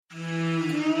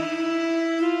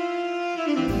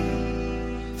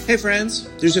Hey friends,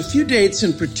 there's a few dates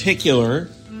in particular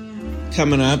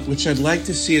coming up which I'd like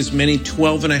to see as many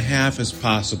 12 and a half as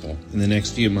possible in the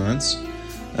next few months.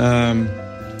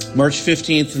 March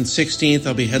 15th and 16th,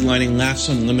 I'll be headlining Laughs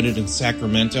Unlimited in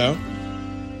Sacramento.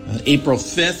 April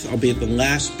 5th, I'll be at the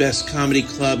Last Best Comedy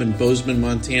Club in Bozeman,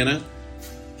 Montana.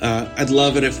 I'd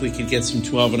love it if we could get some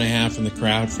 12 and a half in the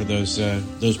crowd for those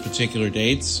particular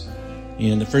dates.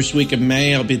 And the first week of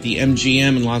May, I'll be at the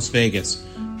MGM in Las Vegas.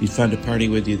 Be fun to party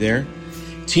with you there.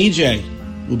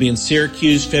 TJ will be in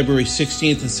Syracuse February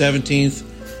 16th and 17th.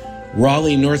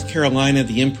 Raleigh, North Carolina,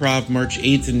 the Improv March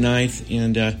 8th and 9th.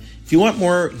 And if you want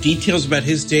more details about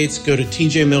his dates, go to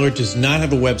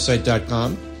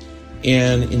tjmillerdoesnothaveawebsite.com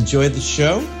and enjoy the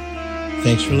show.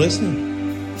 Thanks for listening.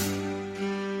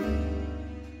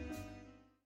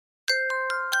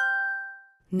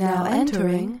 Now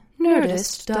entering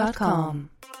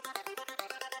Nerdist.com.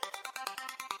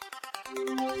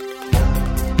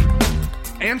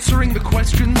 Answering the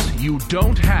questions you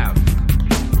don't have.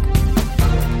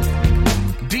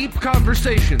 Deep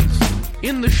conversations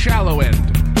in the shallow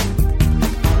end.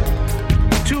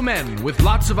 Two men with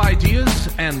lots of ideas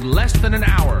and less than an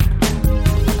hour.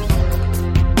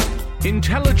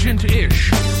 Intelligent-ish.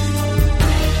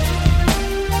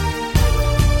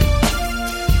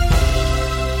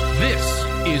 This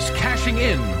is Cashing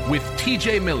In with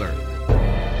TJ Miller.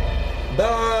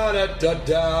 What are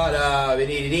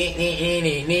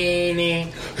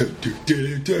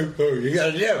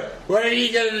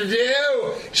you gonna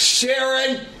do?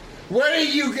 Sharon, what are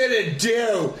you gonna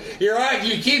do?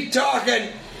 You keep talking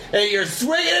and you're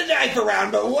swinging a knife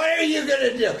around, but what are you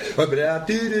gonna do?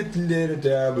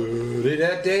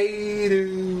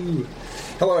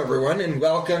 Hello everyone and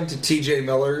welcome to TJ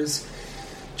Miller's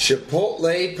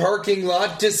Chipotle Parking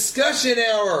Lot Discussion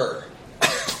Hour.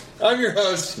 I'm your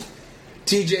host,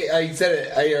 TJ. I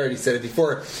already said it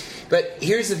before. But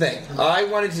here's the thing. I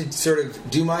wanted to sort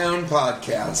of do my own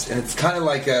podcast, and it's kind of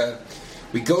like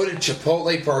we go to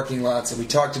Chipotle parking lots and we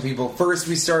talk to people. First,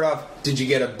 we start off, did you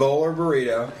get a bowl or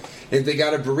burrito? And if they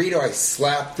got a burrito, I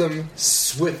slapped them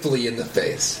swiftly in the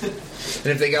face. And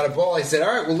if they got a bowl, I said,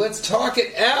 all right, well, let's talk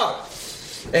it out.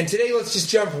 And today, let's just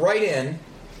jump right in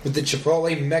with the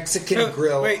Chipotle Mexican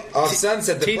Grill off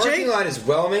Sunset. The parking lot is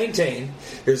well maintained.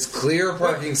 There's clear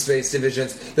parking space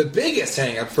divisions. The biggest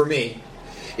hang-up for me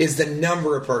is the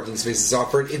number of parking spaces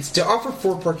offered. It's to offer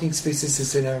 4 parking spaces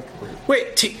is inadequate.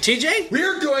 Wait, TJ?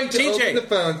 We're going to open the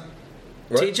phone.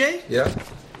 What? TJ? Yeah?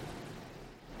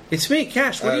 It's me,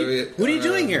 Cash. What are you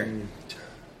doing here?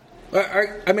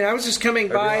 I was just coming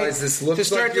by. I realize this looks to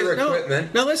start like your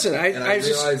equipment. No, listen. I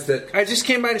realized that I just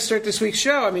came by to start this week's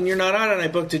show. I mean, you're not on it. I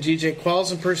booked a DJ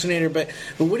Qualls impersonator, but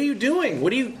what are you doing?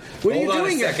 What are you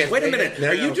doing here? Wait a minute.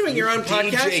 Are you doing your own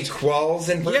podcast? DJ Qualls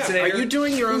impersonator? Yeah. Are you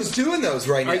doing your own? Who's doing those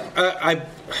right now?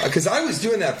 Because I was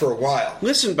doing that for a while.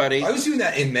 Listen, buddy. I was doing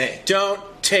that in May. Don't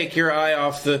take your eye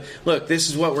off the look. This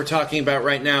is what we're talking about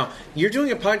right now. You're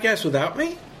doing a podcast without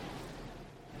me?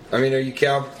 I mean,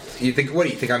 what do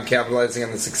you think I'm capitalizing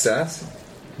on the success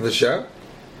of the show?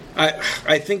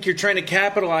 I think you're trying to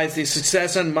capitalize the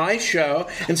success on my show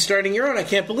and starting your own. I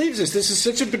can't believe this. This is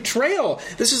such a betrayal.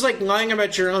 This is like lying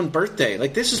about your own birthday.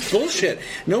 Like, this is bullshit.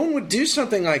 No one would do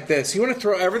something like this. You want to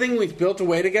throw everything we've built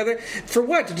away together? For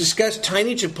what? To discuss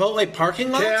tiny Chipotle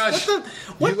parking lots? Cash,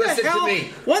 what the listen hell? to me.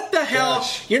 What the hell?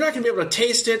 Cash. You're not going to be able to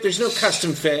taste it. There's no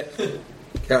custom fit.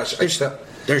 Gosh, there's no...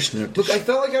 Look, I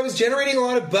felt like I was generating a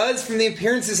lot of buzz from the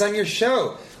appearances on your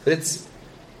show. But it's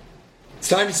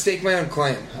time to stake my own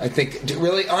claim. I think,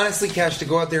 really, honestly, Cash, to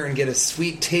go out there and get a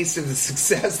sweet taste of the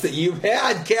success that you've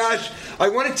had, Cash. I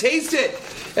want to taste it.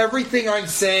 Everything I'm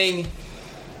saying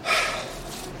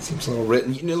seems a little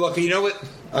written. Look, you know what?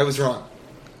 I was wrong.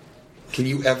 Can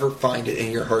you ever find it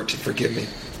in your heart to forgive me?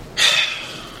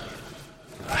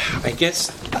 I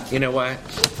guess, you know what?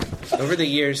 Over the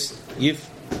years, you've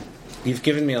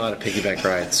given me a lot of piggyback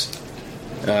rides.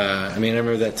 I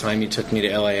remember that time you took me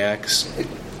to LAX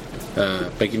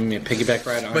by giving me a piggyback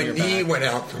ride on your back. My knee went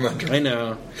out from under me. I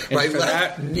know. And my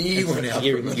left knee went out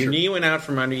from under me. Your knee went out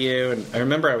from under you, and I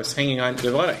remember I was hanging on.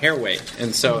 There was a lot of hair weight,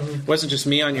 and so it wasn't just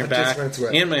me on your back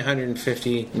and my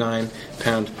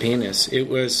 159-pound penis. It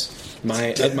was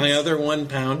my other 1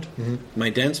 pound,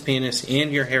 my dense penis,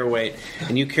 and your hair weight,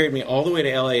 and you carried me all the way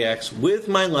to LAX with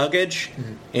my luggage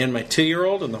and my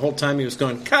 2-year-old, and the whole time he was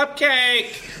going,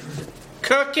 "Cupcake!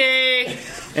 Cookie!"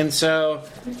 And so,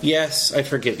 yes, I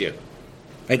forgive you.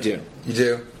 I do. You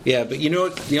do? Yeah, but you know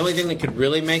what? The only thing that could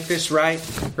really make this right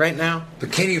now?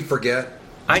 But can you forget?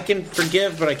 I can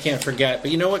forgive, but I can't forget. But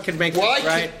you know what could make this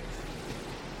right?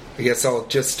 I guess I'll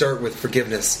just start with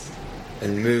forgiveness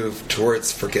and move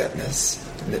towards forgetness.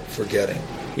 forgetting.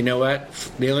 You know what?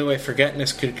 The only way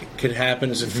forgetfulness could happen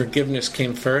is if forgiveness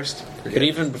came first. But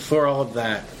even before all of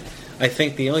that, I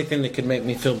think the only thing that could make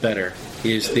me feel better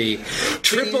is the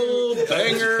triple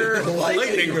banger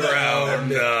lightning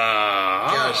round.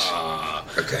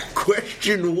 Okay.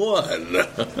 Question 1.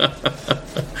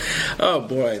 Oh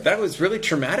boy, that was really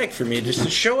traumatic for me just to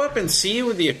show up and see you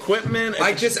with the equipment.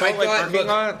 Look,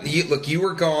 you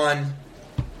were gone.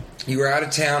 You were out of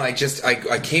town. I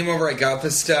came over. I got the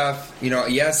stuff.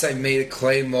 Yes, I made a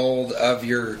clay mold of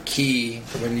your key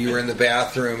when you were in the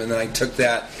bathroom, and then I took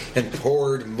that and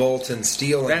poured molten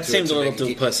steel into it. That seemed a little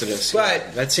duplicitous.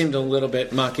 But that seemed a little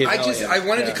bit Machiavellian. I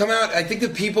wanted to come out. I think the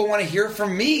people want to hear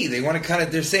from me. They want to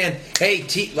they're saying, hey,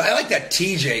 I like that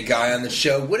TJ guy on the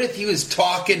show. What if he was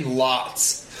talking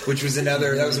lots? Which was that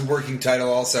was a working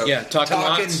title also. Yeah, talking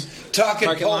lots. Talking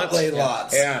Chipotle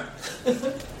lots. Yeah.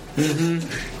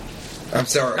 Mm-hmm. I'm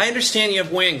sorry. I understand you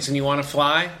have wings and you want to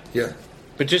fly. Yeah.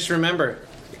 But just remember,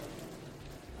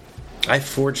 I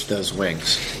forged those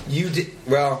wings. You did.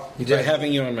 Well, you did. By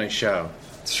having you on my show.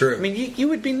 It's true. I mean, you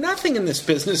would be nothing in this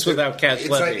business without Cash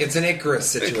Levy. It's an Icarus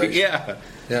situation.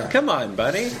 Yeah. Come on,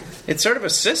 buddy. It's sort of a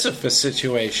Sisyphus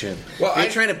situation. Well,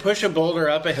 you're trying to push a boulder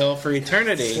up a hill for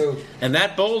eternity, and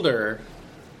that boulder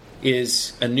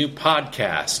is a new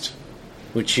podcast,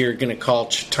 which you're going to call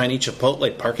Tiny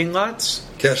Chipotle Parking Lots?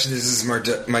 Gosh, this is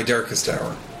my darkest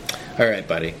hour. All right,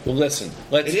 buddy. Well, listen.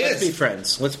 Let's be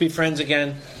friends. Let's be friends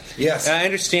again. Yes. I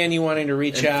understand you wanting to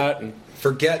reach out. And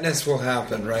forgetfulness will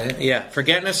happen, right? Yeah.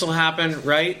 Forgetfulness will happen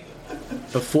right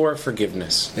before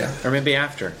forgiveness. Yeah. Or maybe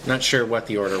after. Not sure what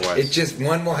the order was. It's just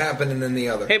one will happen and then the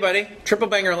other. Hey, buddy. Triple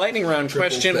banger lightning round.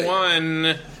 Question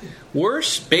 1.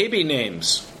 Worst baby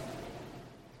names.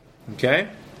 Okay?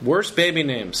 Worst baby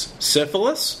names.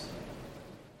 Syphilis?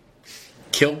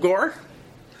 Kilgore?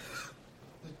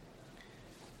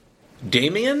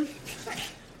 Damien?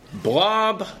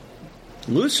 Blob?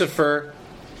 Lucifer?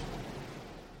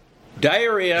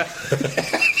 Diarrhea?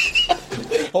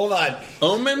 Hold on.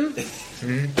 Omen?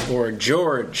 Or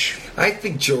George? I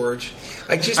think George.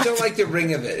 I just don't like the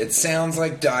ring of it. It sounds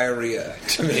like diarrhea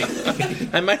to me.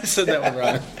 I might have said that one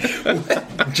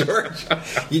wrong. George?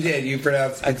 You did. You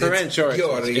pronounced it. I pronounced George.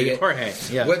 Jorge.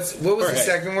 Yeah. What was Jorge. The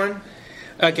second one?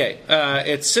 Okay.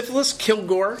 It's Syphilis,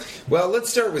 Kilgore. Well, let's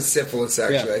start with syphilis,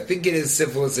 actually. Yeah. I think it is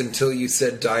syphilis until you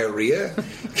said diarrhea.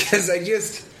 Because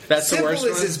That's the worst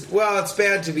one? It's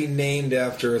bad to be named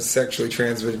after a sexually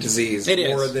transmitted disease. It is.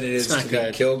 More than it is to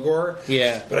be Kilgore.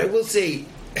 Yeah. But I will say,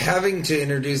 having to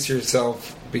introduce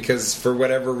yourself because for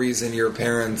whatever reason your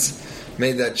parents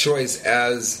made that choice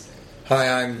as,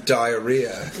 hi, I'm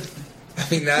diarrhea. I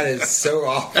mean, that is so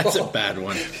awful. That's a bad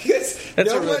one. Because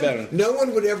no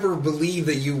one would ever believe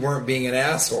that you weren't being an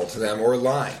asshole to them or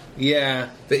lying. Yeah.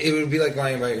 It would be like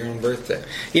lying about your own birthday.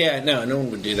 Yeah, no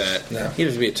one would do that. No. You'd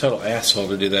have to be a total asshole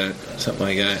to do that. Something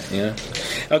like that, you know?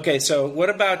 Okay, so what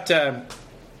about...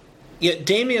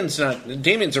 Damien's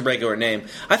a regular name.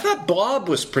 I thought Blob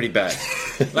was pretty bad.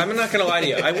 I'm not going to lie to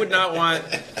you. I would not want...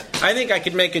 I think I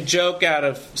could make a joke out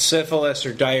of syphilis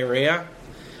or diarrhea.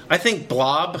 I think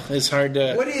Blob is hard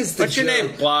to... What's your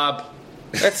name, Blob?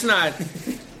 That's not...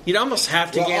 You'd almost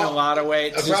have to gain a lot of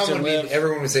weight just to live.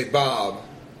 Everyone would say Bob.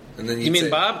 And then you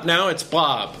mean Bob? No, it's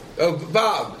Blob. Oh,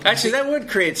 Bob. Actually, that would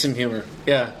create some humor.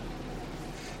 Yeah.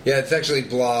 Yeah, it's actually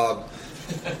Blob.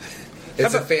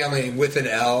 It's a family with an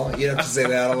L. You don't have to say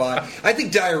that a lot. I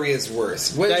think diarrhea is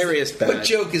worse. Diarrhea is bad. What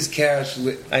joke is Cash?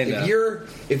 I know.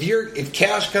 If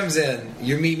Cash comes in,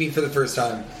 you meet me for the first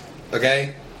time.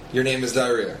 Okay, your name is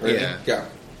Diarrhea. Ready? Yeah. Go.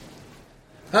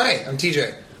 Hi, I'm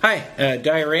TJ. Hi,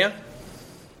 Diarrhea.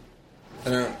 I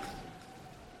don't.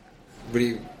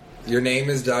 Your name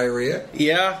is Diarrhea?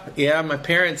 Yeah. My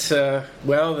parents. They'd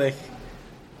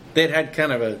had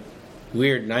kind of a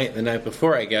weird night the night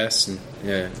before, I guess, in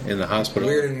the hospital.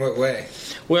 Weird in what way?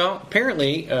 Well,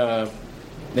 apparently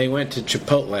they went to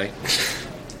Chipotle,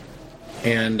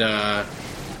 and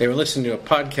they were listening to a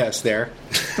podcast there.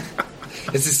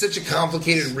 Is this such a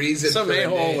complicated reason? Some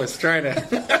a-hole was trying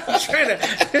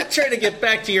to get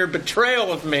back to your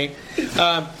betrayal of me.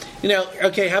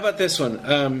 Okay, how about this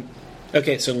one?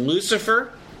 Okay, so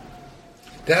Lucifer.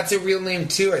 That's a real name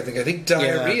too. I think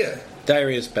Diarrhea. Yeah.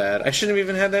 Diarrhea is bad. I shouldn't have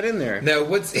even had that in there. No,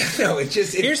 it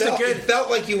felt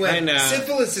like you went,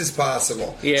 syphilis is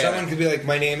possible. Yeah. Someone could be like,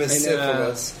 my name is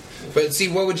syphilis. But see,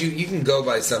 what would you can go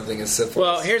by something as syphilis.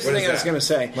 Well, here's the thing I was going to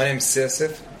say. My name's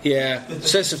Sisyph? Yeah,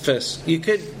 Sisyphus. You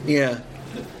could,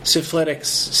 syphilitic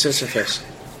Sisyphus.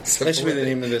 That should be the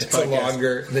name of this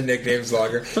podcast. The nickname's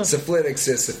longer. Syphilitic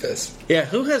Sisyphus. Yeah,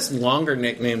 who has longer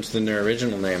nicknames than their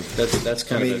original name? That's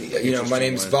kind of my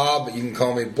name's Bob, but you can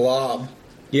call me Blob.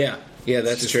 Yeah,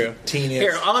 that's true.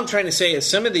 Here, all I'm trying to say is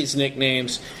some of these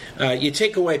nicknames, you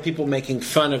take away people making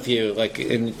fun of you, like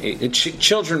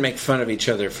children make fun of each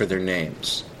other for their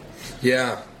names.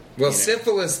 Yeah. Well,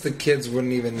 syphilis, the kids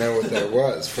wouldn't even know what that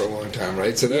was for a long time,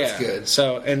 right? So that's good.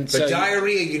 But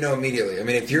diarrhea, you know immediately. I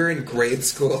mean, if you're in grade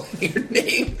school, your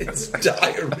name is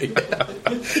diarrhea.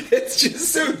 It's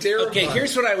just so terrible. Okay,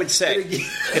 here's what I would say.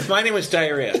 If my name was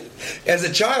diarrhea. As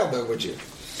a child, though, would you?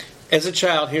 As a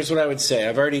child, here's what I would say.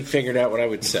 I've already figured out what I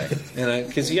would say.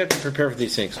 Because you have to prepare for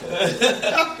these things.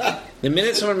 The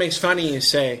minute someone makes fun of you,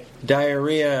 say,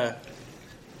 diarrhea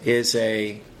is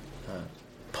a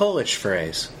Polish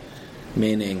phrase.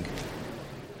 Meaning,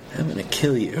 I'm going to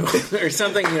kill you, or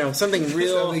something. Something real,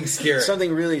 something scary,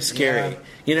 something really scary. Yeah.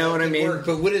 You know what I mean?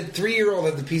 But would a 3-year-old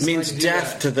have the peace of mind means to do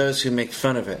death that? to those who make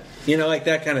fun of it. Like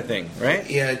that kind of thing, right?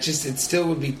 Yeah, it still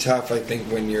would be tough. I think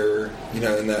when you're,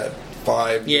 in that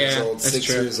 5 years old, 6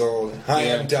 years old. I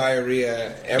have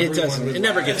diarrhea. It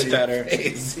never gets better.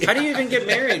 Yeah. How do you even get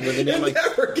married with a name like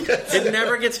that? It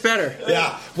never gets better.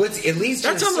 Yeah. At least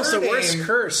that's almost the worst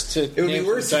curse to. It would be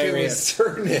worse if it was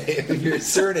surname. Your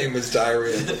surname was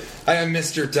diarrhea. I am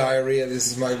Mr. Diarrhea. This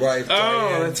is my wife.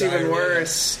 Oh, that's even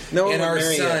worse. No one and our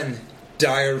son,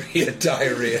 diarrhea.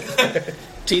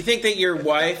 Do you think that your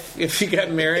wife, if you got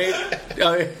married,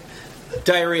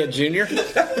 Diarrhea Junior?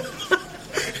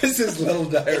 This is little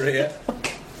diarrhea.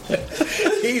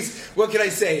 What can I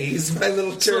say? He's my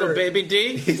little turd. Little baby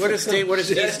D? What does D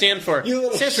stand for?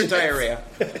 It stands for diarrhea.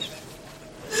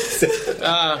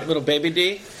 Little baby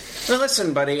D? Well,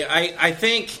 listen, buddy, I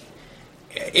think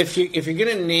if you're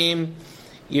going to name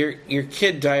your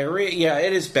kid diarrhea,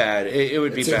 it is bad. It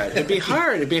would be bad. It'd be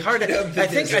hard. I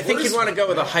think you'd want to go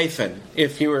with a hyphen.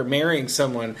 If you were marrying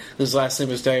someone whose last name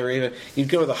was diarrhea, you'd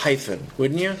go with a hyphen,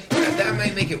 wouldn't you? That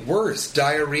might make it worse.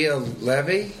 Diarrhea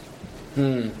Levy?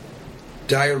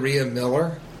 Diarrhea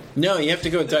Miller? No, you have to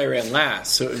go with diarrhea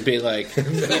last. So it would be like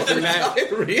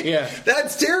diarrhea. Yeah,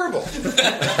 that's terrible.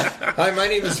 Hi, my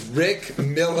name is Rick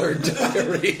Miller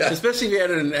Diarrhea. Especially if you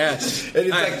added an S.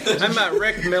 And it's I'm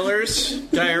Rick Miller's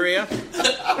Diarrhea.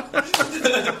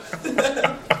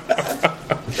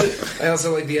 I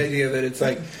also like the idea that it's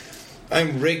like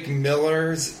I'm Rick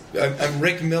Miller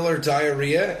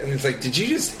Diarrhea, and it's like, did you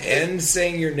just end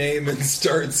saying your name and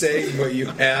start saying what you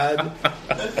had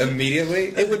immediately?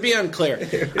 It would be unclear.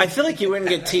 I feel like you wouldn't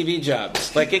get TV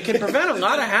jobs. Like, it can prevent a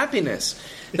lot of happiness.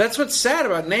 That's what's sad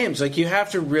about names. Like, you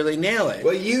have to really nail it.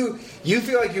 Well, you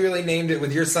feel like you really named it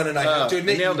with your son, and I have to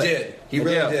admit you did. You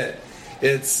really did.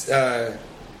 It's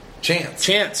Chance.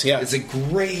 Chance, yeah. It's a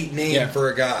great name for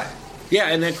a guy. Yeah,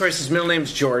 and then of course his middle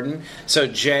name's Jordan. So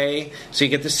J. So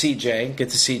you get the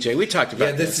CJ. We talked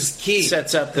about this. Is key.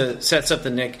 Sets up the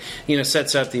nick.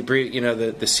 Sets up the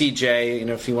CJ.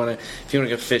 If you want to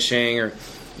go fishing or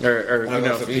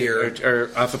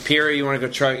off a pier, you want to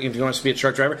go truck. If you want to be a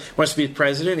truck driver, wants to be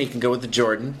president, he can go with the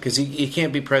Jordan because he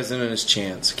can't be president as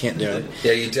Chance. Can't do it.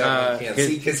 Yeah, you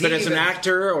definitely can't. But as an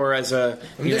actor or as a,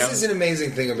 this is an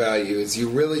amazing thing about you is you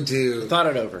really do thought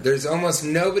it over. There's almost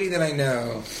nobody that I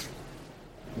know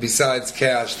besides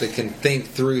Cash that can think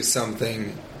through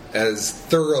something as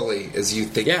thoroughly as you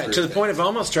think. Yeah, to the point of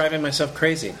almost driving myself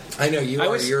crazy. I know you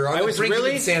are. You're on the brink of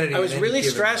insanity. I was really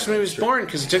stressed when he was born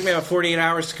because it took me about 48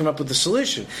 hours to come up with the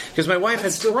solution. Because my wife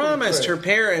had promised her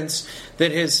parents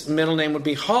that his middle name would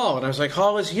be Hall, and I was like,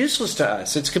 Hall is useless to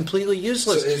us. It's completely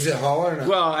useless. So is it Hall or not?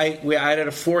 Well, I added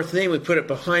a fourth name. We put it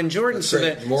behind Jordan, so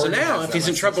now if he's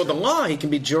in trouble with the law, he can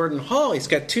be Jordan Hall. He's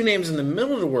got two names in the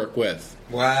middle to work with.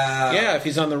 Wow. Yeah, if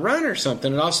he's on the run or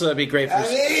something. And also that'd be great for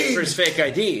his fake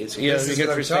IDs. This is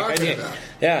what I'm talking about.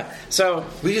 Yeah. So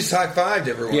we just high-fived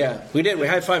everyone. Yeah, we did. We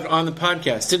high-fived on the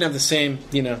podcast. Didn't have the same,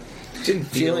 didn't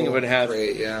feeling it would have.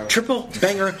 Great, yeah. Triple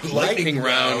banger lightning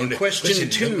round. Question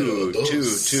two.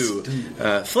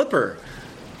 Flipper.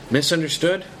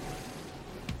 Misunderstood?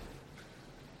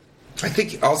 I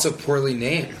think also poorly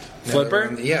named.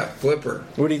 Flipper? Yeah, Flipper.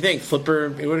 What do you think?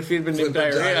 Flipper, what if you'd been named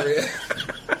Diarrhea?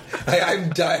 I'm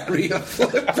Diarrhea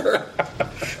Flipper.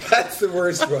 That's the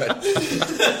worst one.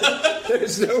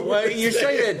 There's no way. Well, you're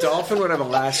saying that a dolphin would have a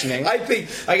last name? I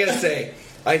gotta say,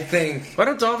 why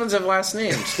don't dolphins have last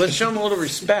names? Let's show them a little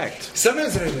respect.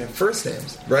 Sometimes they don't even have first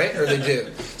names, right? Or they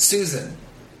do. Susan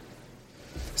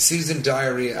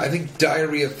Diarrhea. I think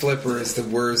Diarrhea Flipper is the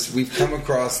worst. We've come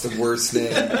across the worst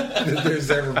name that there's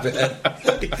ever been.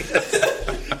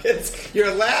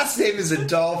 Your last name is a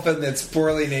dolphin that's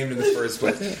poorly named in the first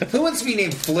place. Who wants to be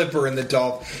named Flipper in the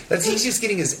dolphin? He's just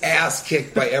getting his ass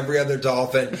kicked by every other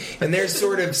dolphin, and they're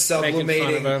sort of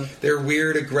sublimating their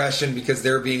weird aggression because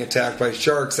they're being attacked by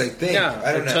sharks. I think. Yeah,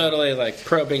 I don't know. Totally like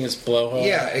probing his blowhole.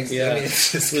 Yeah, exactly. I mean,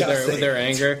 it's disgusting. With their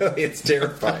anger. It's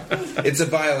terrifying. It's a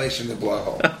violation of the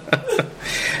blowhole.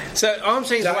 So all I'm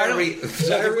saying is, why don't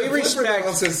we respect?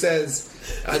 Also says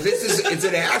it's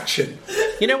an action.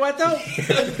 You know what though?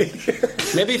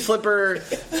 Maybe Flipper.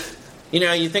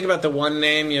 You think about the one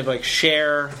name. You have like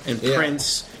Cher and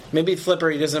Prince. Maybe Flipper.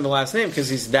 He doesn't have a last name because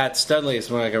he's that studly. It's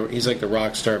more like he's like the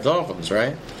rock star of dolphins,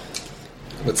 right?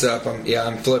 What's up?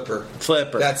 I'm Flipper.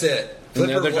 Flipper. That's it. Flipper, and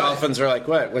the other dolphins are like,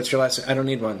 what? What's your last name? I don't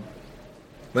need one.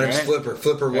 My name's Flipper.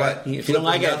 Flipper what? If you don't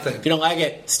like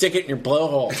it, stick it in your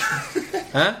blowhole.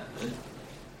 Huh?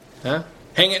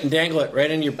 Hang it and dangle it right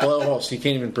in your blowhole so you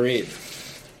can't even breathe.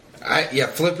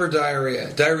 Flipper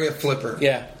diarrhea. Diarrhea Flipper.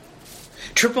 Yeah.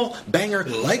 Triple banger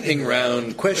lightning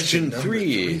round. Question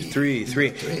 3.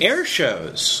 Air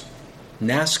shows.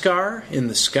 NASCAR in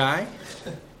the sky.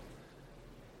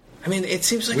 I mean, it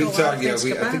seems like a lot of things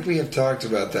I think we have talked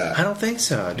about that. I don't think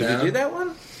so. Did we do that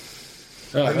one?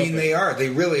 Oh, I mean, they are. They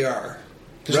really are.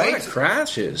 There's a lot of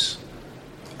crashes.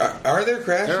 Are there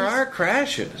crashes? There are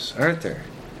crashes, aren't there?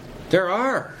 There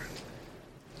are.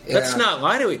 Yeah. Let's not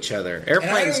lie to each other.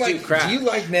 Airplanes do crash. Do you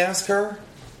like NASCAR?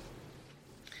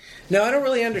 No, I don't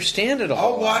really understand it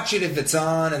all. I'll watch it if it's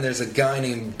on and there's a guy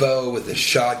named Bo with a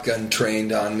shotgun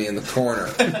trained on me in the corner.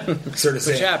 Sort of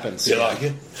saying, which happens. You like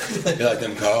it? You like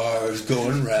them cars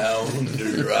going round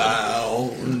and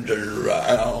round and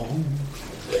round?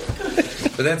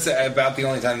 But that's about the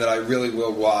only time that I really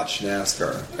will watch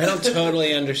NASCAR. I don't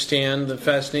totally understand the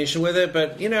fascination with it,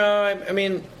 but, I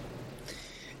mean,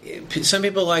 some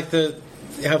people like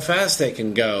how fast they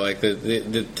can go, like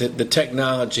the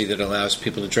technology that allows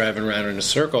people to drive around in a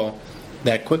circle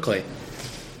that quickly.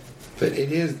 But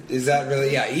it is that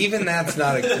really, even that's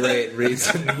not a great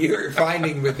reason. You're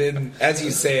finding within, as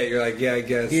you say it, you're like, I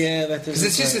guess. Yeah, that doesn't. Because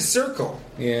it's just a circle.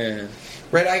 Yeah.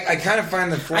 Right, I kind of find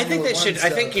the Formula I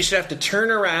think you should have to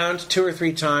turn around 2 or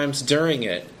 3 times during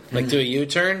it, like do a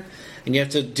U-turn, and you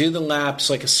have to do the laps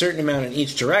like a certain amount in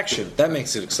each direction. That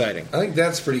makes it exciting. I think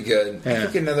that's pretty good. Yeah. I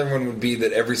think another one would be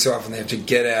that every so often they have to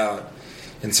get out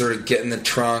and sort of get in the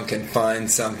trunk and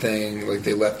find something, like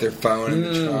they left their phone in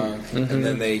the trunk, and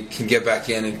then they can get back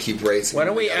in and keep racing. Why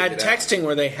don't we add texting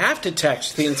where they have to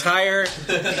text the entire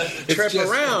trip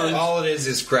around? All it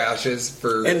is crashes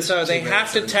for. And so they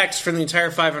have to text for the entire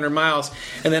 500 miles,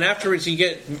 and then afterwards you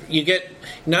get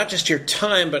not just your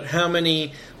time, but how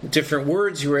many different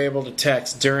words you were able to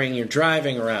text during your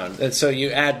driving around, and so you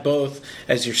add both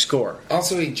as your score.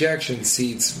 Also, ejection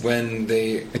seats when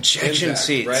they seats,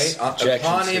 right?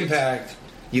 Upon impact,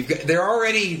 they're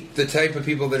already the type of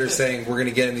people that are saying we're going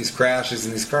to get in these crashes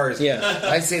in these cars. Yeah,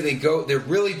 I say they're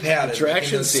really padded.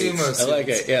 Traction seats. Sumo suits. I like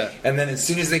it. Yeah, and then as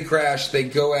soon as they crash, they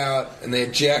go out and they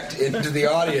eject into the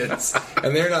audience,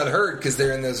 and they're not hurt because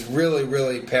they're in those really,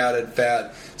 really padded,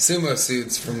 fat sumo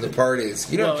suits from the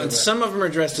parties. And some of them are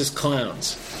dressed as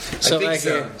clowns. So I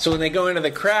think so when they go into the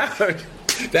crowd,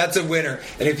 that's a winner.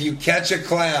 And if you catch a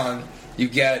clown, you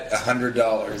get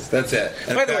 $100. That's it.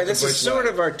 And by the way, this is sort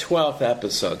of our 12th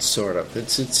episode. Sort of.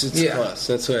 It's close.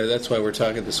 That's why we're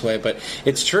talking this way. But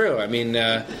it's true. I mean.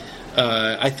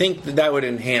 I think that would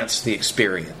enhance the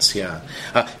experience,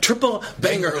 Triple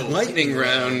banger lightning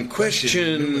round.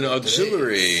 Question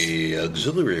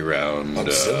auxiliary round.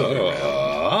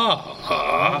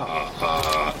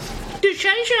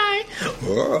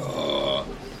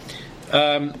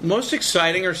 Most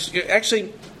exciting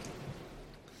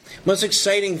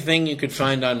thing you could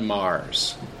find on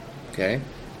Mars. Okay?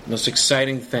 Most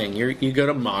exciting thing. You go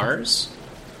to Mars.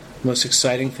 Most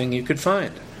exciting thing you could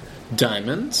find.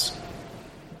 Diamonds.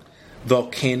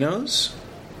 Volcanoes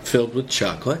filled with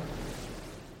chocolate,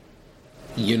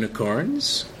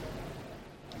 unicorns,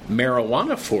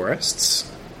 marijuana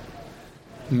forests,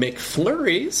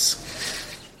 McFlurries.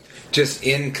 Just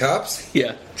in cups?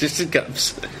 Yeah, just in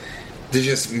cups. There's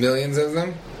just millions of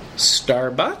them?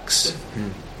 Starbucks,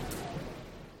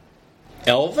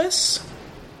 Elvis,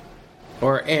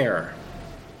 or Air?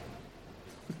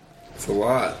 That's a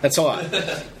lot. That's a lot.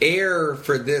 Air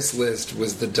for this list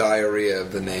was the diarrhea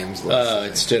of the names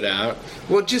list. It stood out.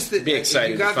 Well, just that be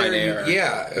excited to find Air.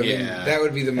 I mean, that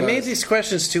would be the most. I made these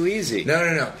questions too easy.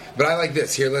 No. But I like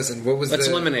this. Here, listen. Let's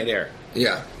eliminate Air.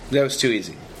 Yeah. That was too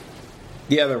easy.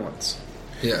 The other ones.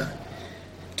 Yeah.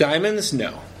 Diamonds,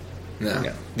 no.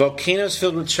 No. Volcanoes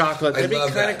filled with chocolate. That'd be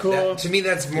kind of cool. To me,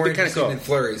 that's more interesting than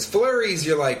flurries. Flurries,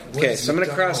 you're like... Okay, so I'm going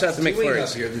to cross out the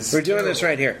McFlurries. We're doing this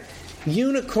right here.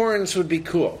 Unicorns would be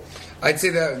cool. I'd say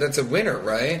that's a winner,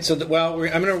 right? So, I'm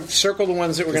going to circle the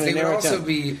ones that we're going to narrow down.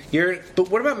 But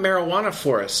what about marijuana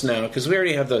forests now? Because we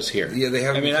already have those here. Yeah, they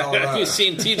have them in Colorado. Have you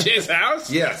seen TJ's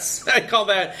house? Yes. I call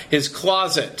that his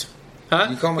closet. Huh?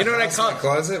 You call my house my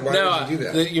closet? Why would you do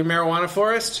that? Your marijuana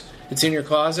forest, it's in your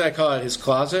closet. I call it his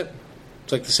closet.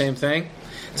 It's like the same thing.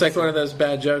 It's like one of those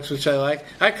bad jokes, which I like.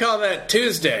 I call that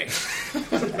Tuesday.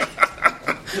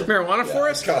 Marijuana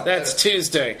forest? That's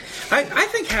Tuesday. I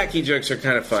think hacky jokes are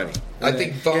kind of funny.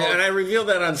 And I reveal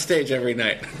that on stage every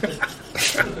night.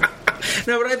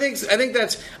 No, but I think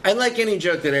I like any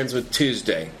joke that ends with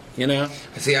Tuesday. You know?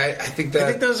 See, I think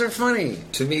those are funny.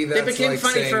 To me, that's they became like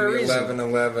funny saying for a the reason.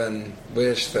 11-11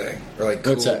 wish thing, or like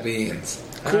cool beans.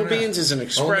 Cool beans is an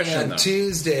expression. Only on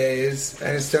Tuesdays,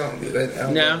 I just don't. I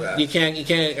don't no, love that. you can't. I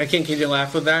can't get you to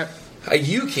laugh with that.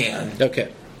 You can.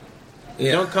 Okay.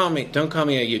 Yeah. Don't call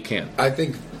me a you can. I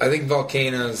think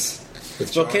volcanoes.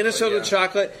 Volcanoes filled with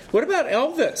chocolate. What about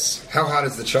Elvis? How hot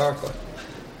is the chocolate?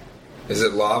 Is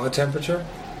it lava temperature?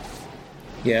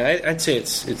 Yeah, I'd say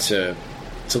it's a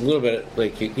little bit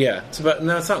like it's about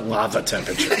it's not lava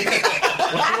temperature.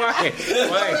 Why?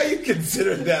 Why you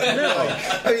consider that?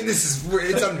 No, I mean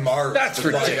it's on Mars. That's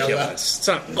ridiculous. It's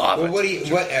not lava. Well, what is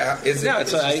it? No,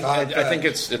 I think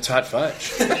it's hot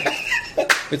fudge.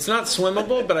 It's not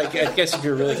swimmable, but I guess if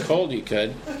you're really cold, you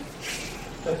could.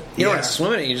 You don't want to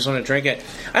swim in it; you just want to drink it.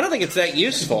 I don't think it's that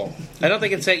useful.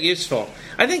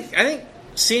 I think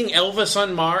seeing Elvis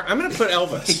on Mars. I'm going to put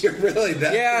Elvis. You're really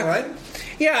that one?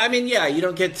 Yeah, I mean, you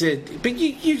don't get to, but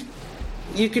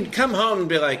you could come home and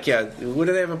be like, what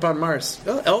do they have up on Mars?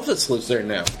 Well, Elvis lives there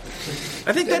now.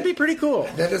 I think that'd be pretty cool.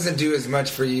 That doesn't do as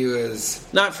much for you as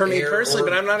not for me personally,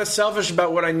 but I'm not as selfish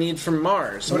about what I need from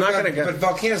Mars. I'm not going to go. But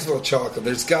volcanoes full of chocolate.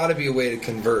 There's got to be a way to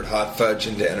convert hot fudge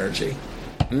into energy.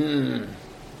 You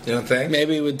don't think?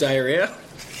 Maybe with diarrhea.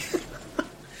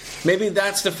 Maybe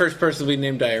that's the first person we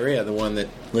named diarrhea, the one that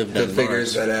lived on Mars. That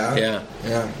figures that out.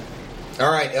 Yeah.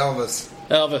 All right, Elvis.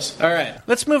 All right.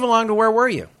 Let's move along to Where Were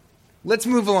You? Let's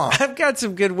move along. I've got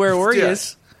some good Where Were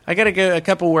Yous. I got a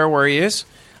couple Where Were Yous.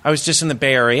 I was just in the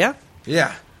Bay Area.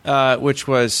 Yeah. Which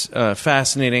was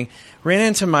fascinating. Ran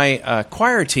into my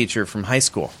choir teacher from high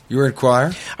school. You were in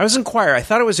choir? I was in choir. I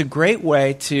thought it was a great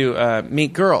way to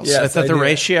meet girls. Yes, I thought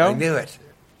I knew it.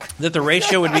 That the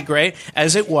ratio would be great,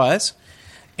 as it was.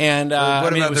 And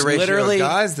what about the ratio of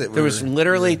guys that were... There was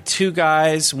literally two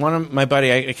guys. One of my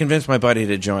buddy, I convinced my buddy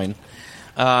to join.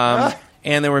 And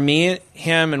there were me,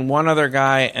 him, and one other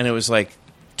guy, and it was like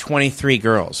 23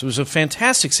 girls. It was a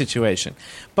fantastic situation.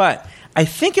 But I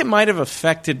think it might have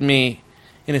affected me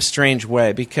in a strange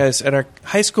way, because at our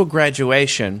high school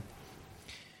graduation,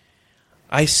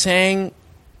 I sang...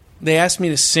 They asked me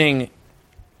to sing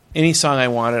any song I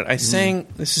wanted. I sang...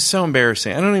 This is so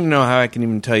embarrassing. I don't even know how I can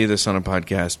even tell you this on a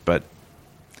podcast, but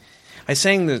I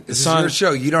sang the this song... This is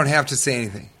your show. You don't have to say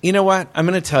anything. You know what? I'm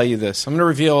going to tell you this. I'm going to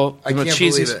reveal... I can't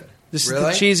believe it. This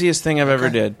really? is the cheesiest thing I've ever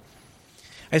did.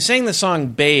 I sang the song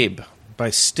Babe by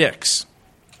Styx,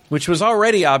 which was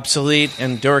already obsolete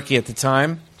and dorky at the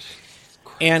time.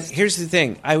 And here's the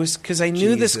thing. Because I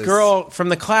knew this girl from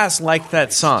the class liked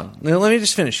that song. Now, let me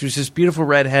just finish. She was this beautiful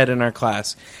redhead in our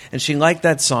class, and she liked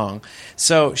that song.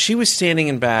 So she was standing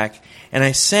in back, and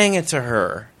I sang it to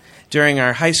her during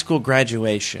our high school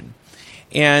graduation.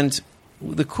 And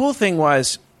the cool thing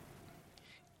was,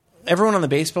 everyone on the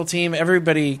baseball team,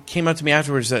 everybody came up to me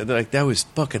afterwards. They're like, that was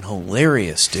fucking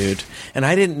hilarious, dude. And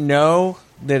I didn't know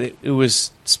that it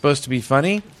was supposed to be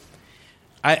funny.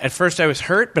 At first I was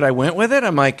hurt, but I went with it.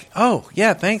 I'm like, oh,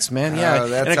 yeah, thanks, man. Yeah.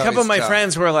 And a couple of my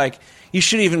friends were like, you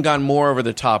should have even gone more over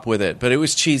the top with it, but it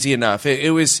was cheesy enough. It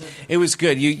was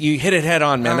good. You hit it head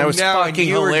on, man. That was fucking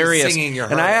hilarious.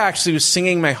 And I actually was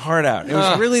singing my heart out. It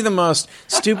was really the most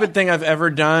stupid thing I've ever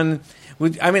done.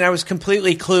 I mean, I was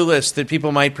completely clueless that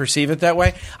people might perceive it that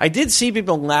way. I did see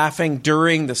people laughing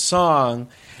during the song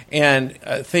and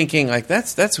thinking, like,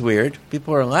 that's weird.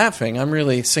 People are laughing. I'm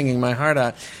really singing my heart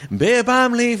out. Babe,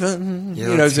 I'm leaving. Yeah,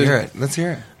 let's hear it. Let's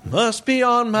hear it. Must be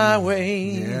on my way.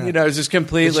 Yeah. You know, it's just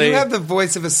completely... But you have the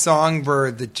voice of a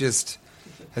songbird that just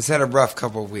has had a rough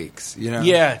couple of weeks, you know?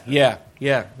 Yeah.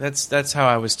 That's how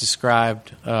I was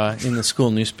described in the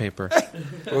school newspaper.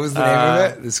 What was the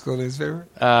name of it? The school newspaper?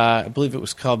 I believe it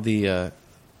was called the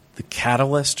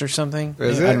Catalyst or something.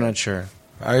 Was it? I'm not sure.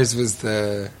 Ours was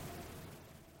the...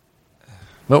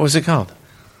 What was it called?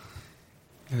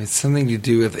 It's something to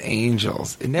do with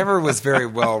angels. It never was very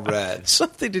well read.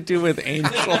 Something to do with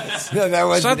angels. No, that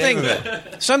was something. The name of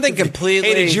it. Something completely.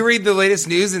 Hey, did you read the latest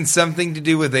news and something to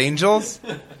do with angels?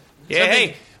 Yeah.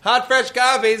 Hey, hot fresh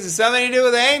coffees is something to do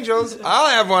with angels. I'll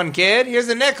have one, kid. Here's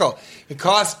a nickel. It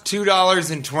costs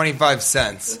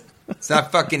 $2.25. It's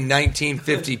not fucking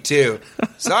 1952.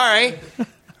 Sorry.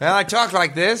 Well, I talk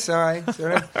like this, so I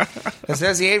sort of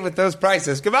associate with those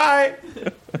prices. Goodbye.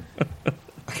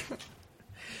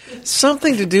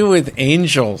 Something to do with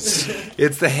angels.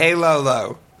 It's the Halo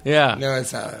Low. Yeah. No,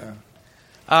 it's not.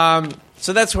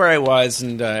 So that's where I was,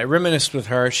 and I reminisced with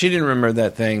her. She didn't remember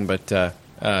that thing, but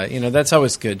that's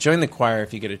always good. Join the choir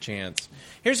if you get a chance.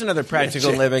 Here's another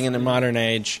practical living in the modern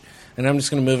age, and I'm just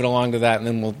going to move it along to that, and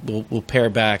then we'll pair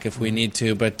back if we need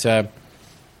to. But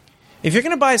if you're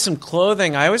going to buy some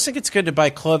clothing, I always think it's good to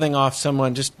buy clothing off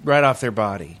someone just right off their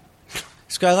body.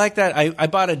 So I like that. I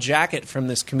bought a jacket from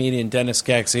this comedian, Dennis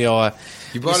Gaxiola.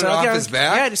 You bought it off his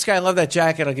back? Yeah, this guy, I love that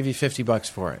jacket. I'll give you $50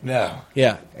 for it. No.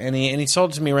 Yeah, and he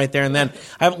sold it to me right there and then.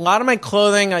 I have a lot of my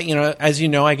clothing, as you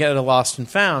know, I get it at Lost and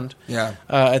Found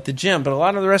at the gym. But a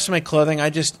lot of the rest of my clothing, I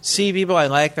just see people, I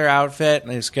like their outfit,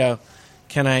 and I just go,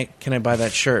 can I buy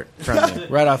that shirt from you?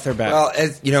 Right off their back. Well,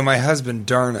 as you know, my husband,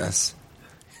 Darnus,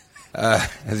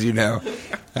 as you know,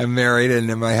 I'm married,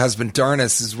 and my husband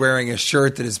Darnus is wearing a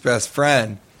shirt that his best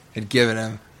friend had given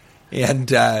him. And,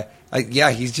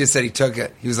 he just said he took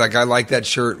it. He was like, I like that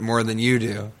shirt more than you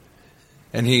do.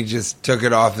 And he just took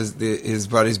it off his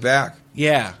buddy's back.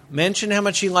 Yeah. Mention how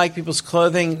much you like people's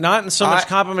clothing. Not in so much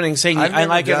complimenting, saying I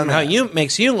like it and how it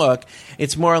makes you look.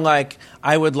 It's more like,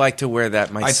 I would like to wear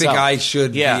that myself. I think I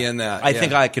should be in that. I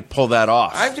think I could pull that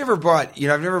off. I bought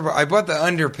the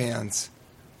underpants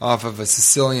off of a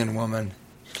Sicilian woman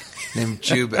named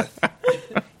Judith.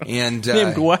 And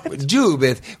named what?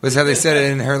 Judith was how they said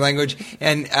it in her language.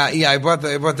 And I bought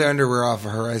the underwear off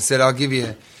of her. I said, I'll give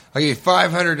you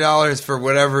 $500 for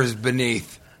whatever's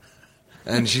beneath.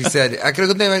 And she said, I don't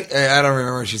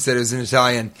remember. She said it was in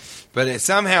Italian, but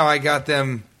somehow I got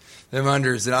them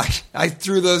unders, and I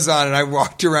threw those on, and I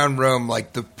walked around Rome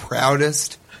like the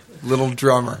proudest little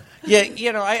drummer. Yeah, I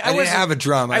didn't have a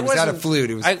drum. I was at a flute.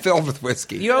 It was filled with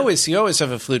whiskey. You always have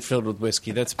a flute filled with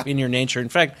whiskey. That's in your nature. In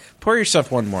fact, pour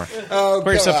yourself one more.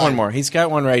 Pour yourself one more. He's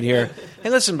got one right here. Hey,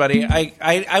 listen, buddy.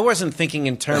 I wasn't thinking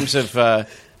in terms of.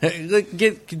 Do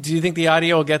you think the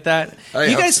audio will get that?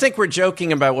 You guys think we're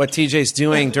joking about what TJ's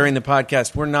doing during the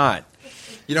podcast? We're not.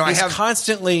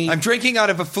 I'm drinking out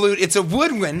of a flute. It's a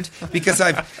woodwind because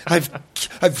I've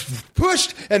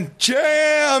pushed and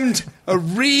jammed a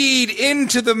reed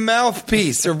into the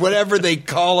mouthpiece or whatever they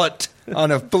call it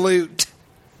on a flute.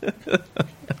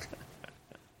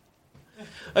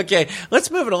 Okay,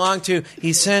 let's move it along to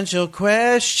essential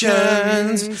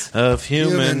questions of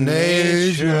human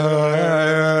nature.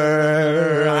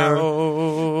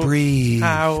 Breathe.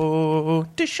 How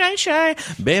to shy,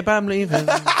 babe, I'm leaving.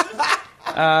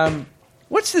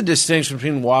 What's the distinction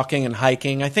between walking and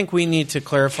hiking? I think we need to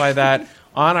clarify that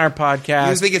on our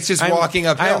podcast. You think it's just walking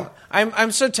uphill?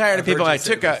 I'm so tired of people. I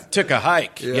took a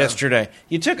hike yesterday.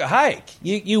 You took a hike.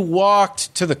 You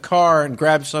walked to the car and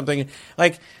grabbed something.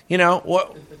 Let's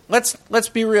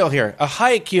be real here. A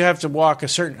hike, you have to walk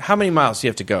how many miles do you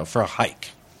have to go for a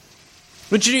hike?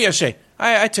 What did you do yesterday?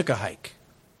 I took a hike.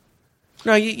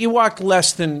 No, you walked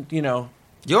less than, The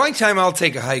only time I'll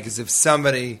take a hike is if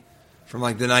somebody from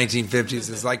like the 1950s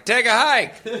is like, take a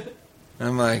hike. And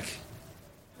I'm like,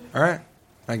 all right,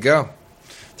 I go.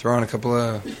 Throw on a couple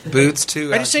of boots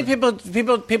too. I just think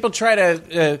people try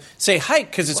to say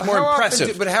hike because it's more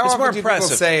impressive. How often do people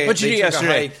say what'd you do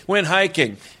yesterday? Went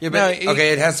hiking. Yeah, but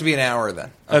it has to be an hour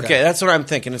then. Okay, that's what I'm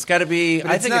thinking. It's got to be.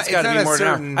 I think it's got to be more than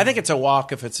an hour. I think it's a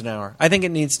walk if it's an hour. I think it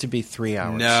needs to be 3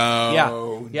 hours.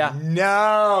 No. Yeah.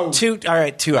 No. 2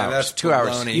 hours. That's 2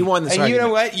 hours. baloney. You won this argument. And you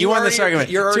know what? You won this argument.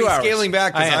 You're already 2 hours. scaling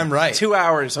back because I'm right. 2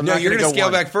 hours. I'm not you're going to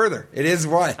scale back further. It is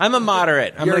one. I'm a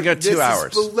moderate. I'm going to go 2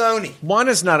 hours. This is baloney. One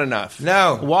is not enough.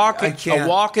 No. A walk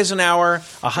is an hour.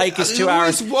 A hike is 2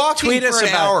 hours. Who is walking for an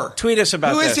hour? Tweet us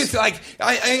about this. Who is just like,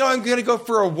 I'm going to go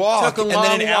for a walk. And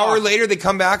then an hour later they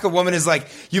come back, a woman is like,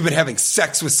 you've been having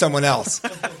sex with someone else.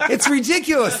 It's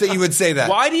ridiculous that you would say that.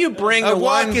 Why do you bring a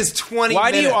walk is 20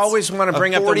 Why minutes. Do you always want to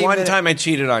bring up the one time I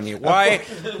cheated on you? Why?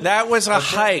 That was a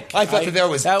hike. I thought that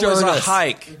was a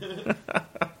hike.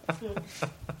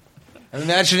 I'm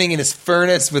imagining in his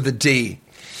furnace with a D.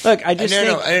 Look, I just think...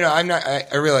 No, I'm not...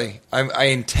 I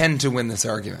intend to win this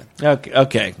argument.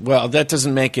 Okay. Well, that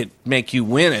doesn't make you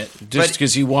win it just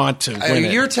because you want to win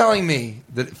it. You're telling me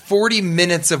that 40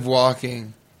 minutes of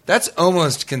walking, that's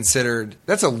almost considered...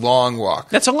 That's a long walk.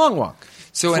 That's a long walk.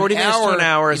 So 40 minutes to an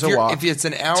hour is a walk. If it's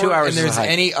an hour 2 hours and there's is a hike.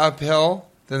 any uphill,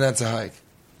 then that's a hike.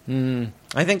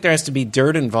 I think there has to be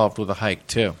dirt involved with a hike,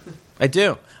 too. I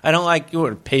do. I don't like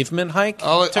a pavement hike.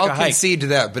 I'll Took a hike. concede to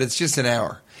that, but it's just an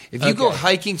hour. If you go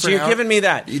hiking for So an you're hour, giving me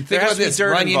that. You There think has about to be this: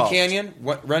 dirt Runyon involved. Canyon,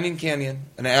 Runyon Canyon,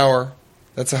 an hour.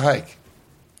 That's a hike.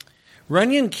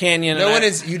 Runyon Canyon. No one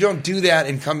is. You don't do that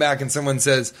and come back and someone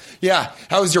says, "Yeah,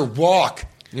 how was your walk?"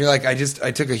 And you're like, "I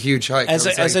took a huge hike." As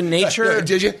a nature,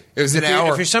 did you? It was an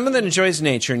hour. If you're someone that enjoys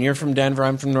nature and you're from Denver,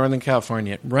 I'm from Northern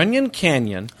California. Runyon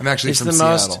Canyon. I'm actually is from the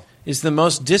Seattle. Is the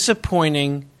most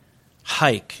disappointing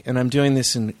hike, and I'm doing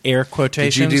this in air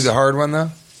quotations. Did you do the hard one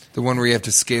though? The one where you have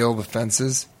to scale the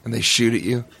fences and they shoot at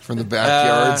you from the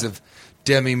backyards of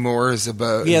Demi Moore's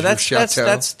abode. Yeah, that's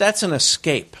an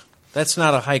escape. That's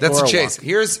not a hike. That's or a chase. walk.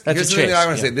 Here's That's a something chase, that I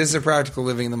want to yeah. say. This is a practical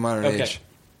living in the modern Okay. age.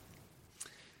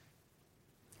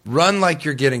 Run like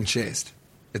you're getting chased.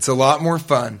 It's a lot more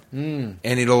fun, and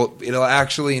it'll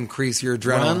actually increase your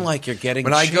adrenaline. Run like you're getting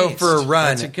When I go chased. for a run,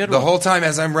 That's a good the one. whole time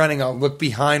as I'm running, I'll look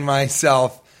behind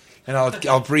myself, and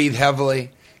I'll breathe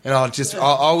heavily, and I'll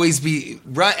always be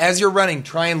as you're running.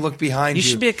 Try and look behind you. You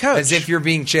should be a coach. as if you're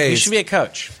being chased. You should be a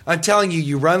coach. I'm telling you,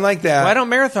 you run like that. Why don't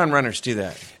marathon runners do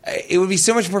that? It would be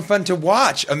so much more fun to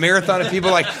watch a marathon of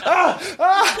people like,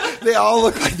 they all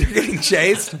look like they're getting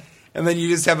chased. And then you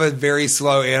just have a very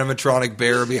slow animatronic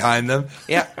bear behind them.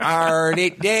 Yeah,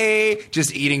 day,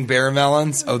 just eating bear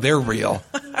melons. Oh, they're real.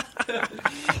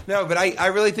 No, but I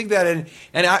really think that.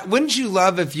 And wouldn't you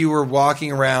love if you were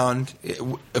walking around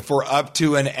for up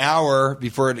to an hour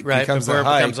before it becomes a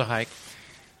hike?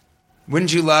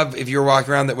 Wouldn't you love if you were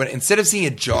walking around instead of seeing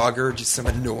a jogger, just some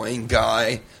annoying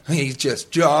guy, he's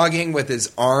just jogging with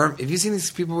his arm. Have you seen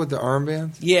these people with the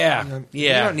armbands? Yeah, You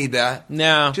don't need that.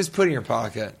 No. Just put it in your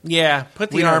pocket. Yeah, put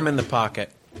the arm in the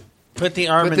pocket. Put the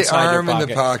arm Put the inside arm your in pocket.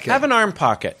 the pocket. Have an arm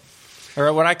pocket.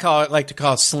 Or what I like to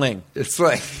call a sling. It's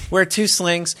like Wear two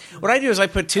slings. What I do is I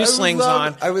put two slings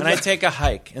on and I take a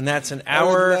hike. And that's an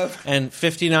hour and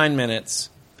 59 minutes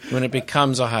when it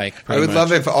becomes a hike. I would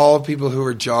love if all people who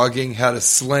were jogging had a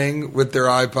sling with their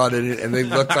iPod in it and they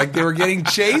looked like they were getting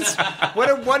chased. What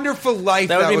a wonderful life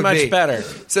that would be. That would be much better.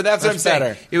 So that's what I'm saying.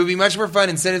 Better. It would be much more fun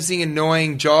instead of seeing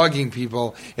annoying jogging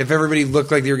people if everybody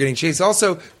looked like they were getting chased.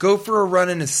 Also, go for a run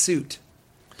in a suit.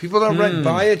 People don't run.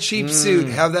 Buy a cheap suit.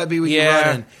 Have that be what you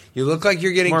run in. You look like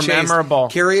you're getting more chased. Memorable.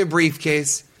 Carry a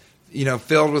briefcase,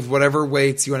 filled with whatever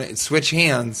weights you want to. Switch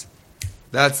hands.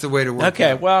 That's the way to work.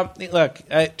 Okay, well, look,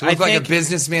 I like think a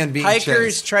businessman being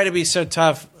hikers chased. try to be so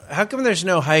tough. How come there's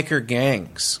no hiker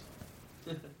gangs?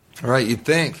 Right, you'd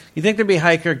think. You think there'd be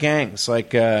hiker gangs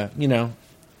like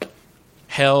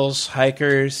Hell's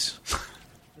hikers,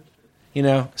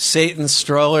 Satan's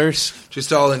strollers,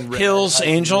 Just all in red. Hills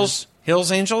Angels.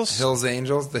 Hills Angels.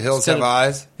 The hills have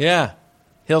eyes. Yeah,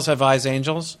 Hills Have Eyes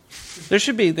Angels. There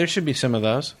should be some of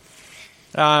those.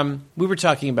 We were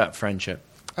talking about friendship.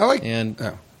 I like. And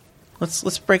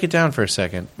let's break it down for a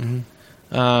second.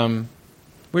 Mm-hmm.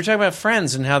 We were talking about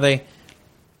friends and how they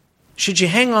should you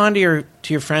hang on to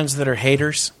your friends that are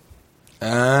haters. We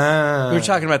were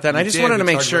talking about that, and I just wanted to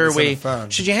make sure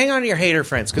should you hang on to your hater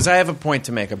friends, because I have a point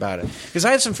to make about it. Because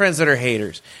I have some friends that are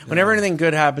haters. Whenever anything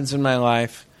good happens in my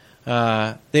life,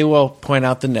 they will point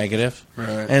out the negative, right.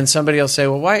 And somebody will say,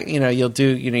 "Well, why?" You'll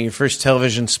do your first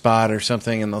television spot or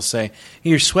something, and they'll say,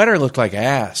 "Your sweater looked like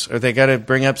ass," or they got to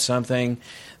bring up something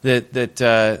that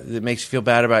makes you feel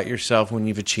bad about yourself when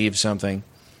you've achieved something.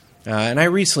 And I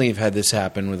recently have had this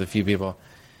happen with a few people.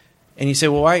 And you say,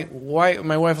 "Well, why?"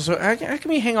 My wife will say, "How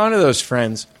can you hang on to those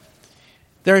friends?"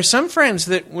 There are some friends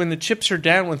that when the chips are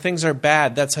down, when things are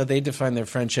bad, that's how they define their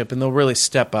friendship, and they'll really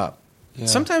step up. Yeah.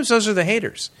 Sometimes those are the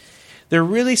haters. They're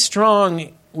really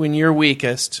strong when you're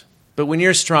weakest, but when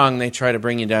you're strong, they try to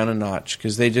bring you down a notch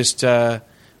because they just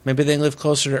maybe they live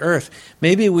closer to earth.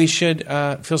 Maybe we should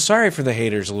feel sorry for the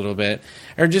haters a little bit,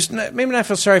 or just maybe not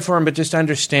feel sorry for them, but just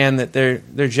understand that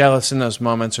they're jealous in those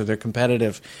moments or they're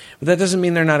competitive. But that doesn't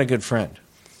mean they're not a good friend.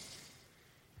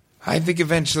 I think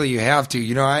eventually you have to.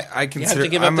 I consider you have to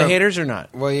give up the haters or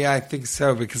not. Well, yeah, I think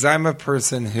so because I'm a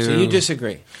person who. So you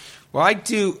disagree? Well, I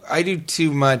do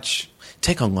too much.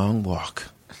 Take a long walk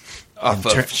off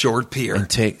a short pier and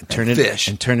turn it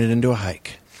into a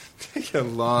hike. Take a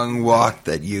long walk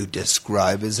that you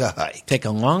describe as a hike. Take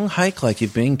a long hike like you're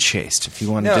being chased. If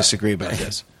you want to disagree about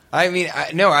this, I mean,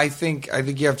 I think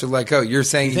you have to let go. You're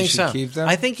saying you should keep them?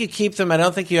 I think you keep them. I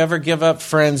don't think you ever give up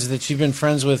friends that you've been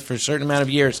friends with for a certain amount of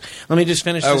years. Let me just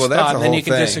finish this thought, and then you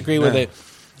can disagree with it.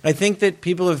 I think that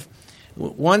people have.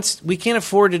 Once we can't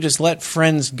afford to just let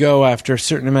friends go after a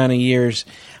certain amount of years.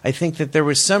 I think that there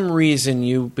was some reason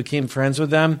you became friends with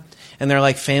them, and they're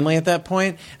like family at that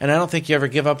point. And I don't think you ever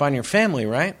give up on your family,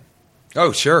 right?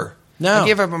 Oh, sure. No. I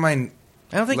gave up on mine.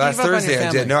 I don't think last you give up Thursday. on your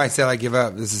family. I did. No, I said I give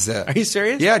up. This is it. Are you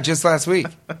serious? Yeah, just last week.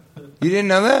 You didn't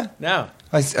know that? No.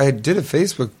 I did a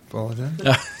Facebook bulletin.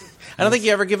 I don't think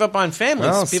you ever give up on families.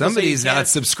 Well, People somebody's say you not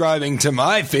subscribing to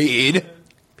my feed.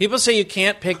 People say you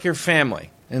can't pick your family,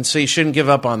 and so you shouldn't give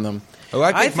up on them. Oh,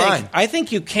 I picked mine. I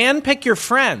think you can pick your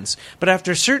friends, but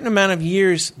after a certain amount of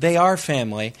years, they are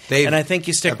family, and I think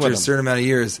you stick with them. After a certain amount of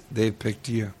years, they've picked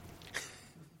you.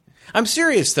 I'm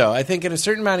serious, though. I think in a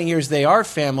certain amount of years, they are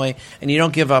family, and you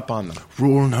don't give up on them.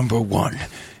 Rule number 1,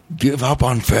 give up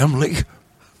on family?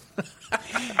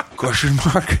 Question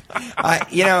mark?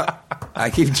 I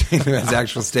keep taking those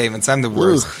actual statements. I'm the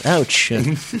worst. Ooh, ouch.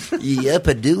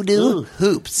 Yup-a-doo-doo.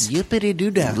 Hoops.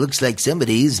 Yippity-doo-dah. Looks like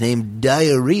somebody's named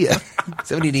Diarrhea.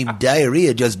 Somebody named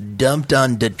Diarrhea just dumped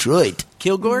on Detroit.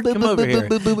 Kilgore, come over here.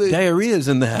 Diarrhea's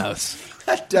in the house.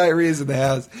 Diarrhea's in the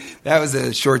house. That was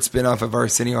a short spin-off of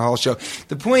Arsenio Hall show.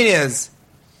 The point is,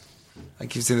 I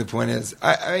keep saying the point is,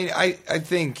 I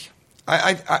think...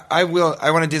 I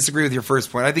want to disagree with your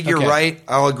first point. I think you're right.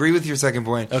 I'll agree with your second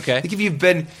point. Okay. I think if you've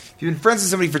been friends with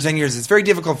somebody for 10 years, it's very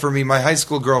difficult for me. My high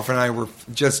school girlfriend and I were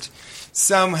just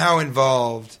somehow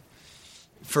involved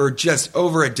for just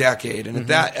over a decade. And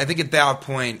I think at that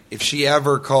point, if she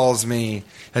ever calls me,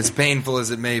 as painful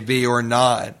as it may be or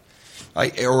not,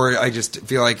 I just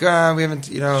feel like, we haven't,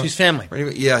 She's family.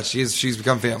 Yeah, she's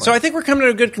become family. So I think we're coming to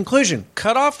a good conclusion.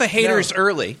 Cut off the haters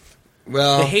early.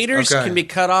 Well, the haters can be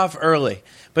cut off early,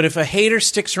 but if a hater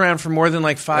sticks around for more than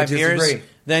like 5 years,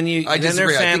 then they're family. I think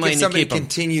if and you somebody keep them.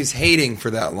 continues hating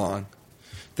for that long,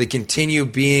 they continue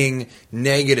being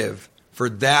negative for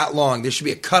that long, there should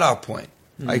be a cutoff point.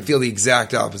 I feel the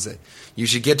exact opposite. You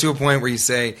should get to a point where you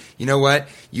say, you know what,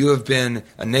 you have been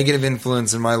a negative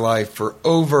influence in my life for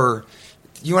over.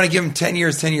 You want to give them 10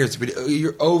 years, but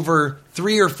you're over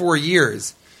 3 or 4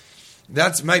 years.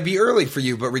 That might be early for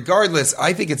you, but regardless,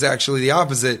 I think it's actually the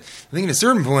opposite. I think at a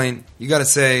certain point, you got to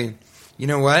say, you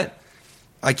know what?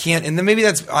 I can't, and then maybe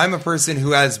I'm a person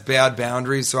who has bad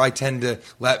boundaries, so I tend to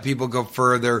let people go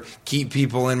further, keep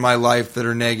people in my life that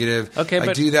are negative. Okay,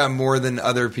 I do that more than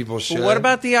other people should. What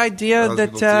about the idea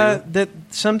that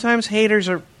sometimes haters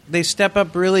they step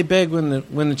up really big when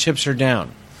the chips are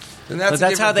down?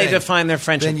 That's how they define their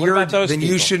friendship. What about those people?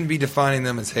 You shouldn't be defining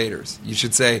them as haters. You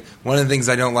should say, one of the things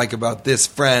I don't like about this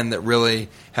friend that really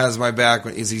has my back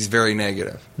is he's very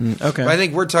negative. Okay. But I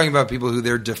think we're talking about people who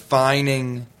they're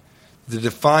defining, the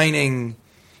defining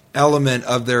element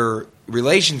of their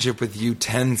relationship with you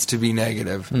tends to be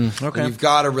negative. Okay. And you've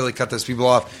got to really cut those people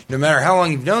off, no matter how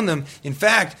long you've known them. In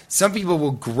fact, some people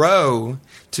will grow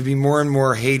to be more and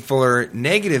more hateful or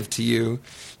negative to you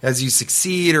as you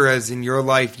succeed, or as in your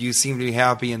life you seem to be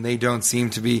happy and they don't seem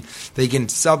to be. They can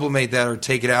sublimate that or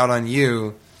take it out on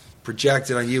you, project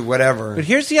it on you, whatever. But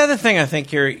here's the other thing I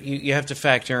think you have to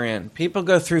factor in. People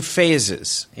go through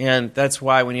phases, and that's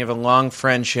why when you have a long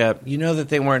friendship, you know that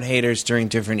they weren't haters during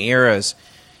different eras.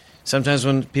 Sometimes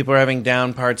when people are having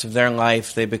down parts of their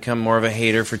life, they become more of a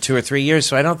hater for 2 or 3 years.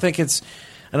 So I don't think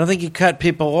you cut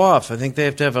people off. I think they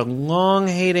have to have a long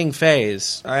hating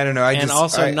phase. I don't know.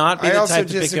 Not be the type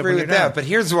to pick up when you're down. But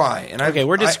here's why. And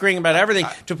we're disagreeing about everything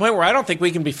to a point where I don't think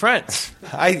we can be friends.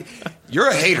 You're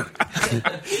a hater.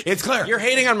 It's clear. You're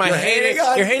hating on my hate.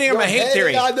 You're hating on my hate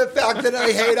theory. On the fact that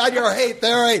I hate on your hate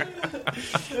theory.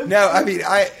 No, I mean,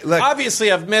 look.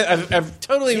 Obviously, I've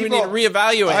totally need to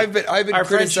reevaluate. I've been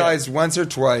criticized once or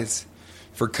twice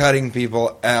for cutting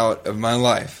people out of my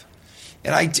life.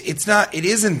 And it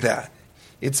isn't that.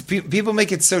 It's people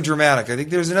make it so dramatic. I think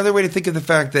there's another way to think of the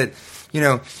fact that,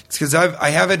 it's because I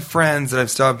have had friends that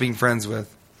I've stopped being friends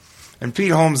with. And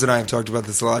Pete Holmes and I have talked about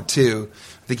this a lot too.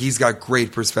 I think he's got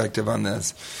great perspective on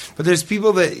this. But there's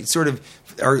people that sort of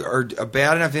are a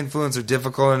bad enough influence or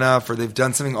difficult enough, or they've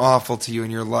done something awful to you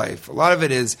in your life. A lot of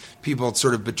it is people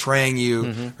sort of betraying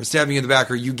you or stabbing you in the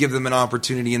back, or you give them an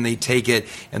opportunity and they take it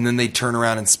and then they turn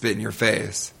around and spit in your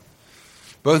face.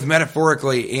 Both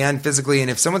metaphorically and physically. And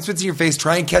if someone spits in your face,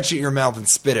 try and catch it in your mouth and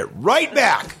spit it right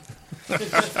back.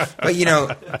 But,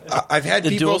 I've had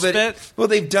people that... Spit? Well,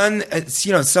 they've done,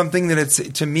 something that it's...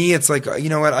 To me, it's like, you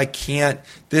know what, I can't...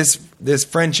 This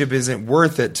friendship isn't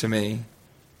worth it to me.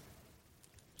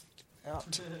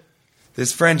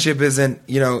 This friendship isn't,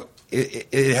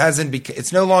 it hasn't...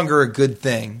 It's no longer a good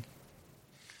thing.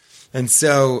 And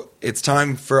so it's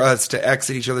time for us to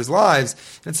exit each other's lives.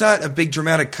 It's not a big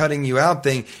dramatic cutting you out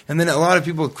thing. And then a lot of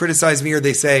people criticize me, or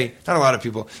they say, not a lot of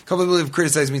people, a couple of people have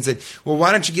criticized me and said, well,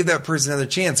 why don't you give that person another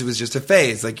chance? It was just a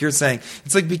phase. Like you're saying,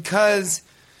 it's like, because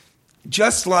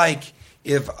just like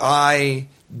if I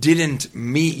didn't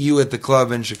meet you at the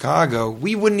club in Chicago,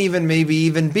 we wouldn't even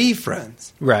be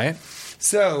friends. Right.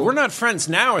 So we're not friends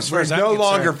now, as far as I'm no concerned,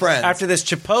 longer friends after this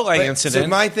Chipotle incident. So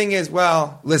my thing is,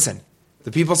 listen,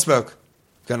 the people spoke.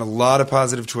 Got a lot of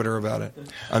positive Twitter about it.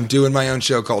 I'm doing my own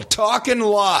show called Talking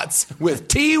Lots with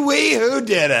T-Wee Who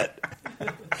Did It.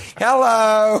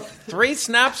 Hello. 3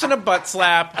 snaps and a butt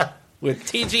slap with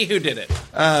TG Who Did It.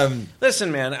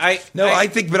 Listen, man, I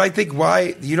think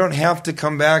why you don't have to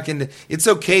come back into. It's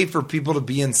okay for people to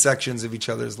be in sections of each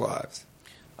other's lives.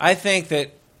 I think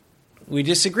that we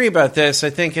disagree about this. I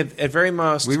think at very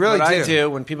most, we really what do. I do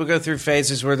when people go through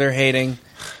phases where they're hating,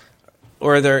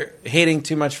 or they're hating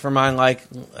too much for my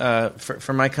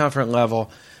for my comfort level,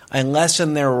 I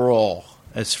lessen their role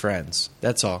as friends.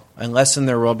 That's all. I lessen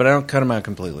their role, but I don't cut them out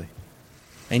completely.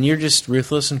 And you're just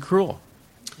ruthless and cruel.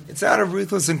 It's not a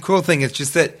ruthless and cruel thing. It's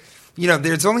just that,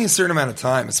 there's only a certain amount of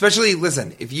time. Especially,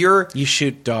 listen, if you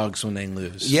shoot dogs when they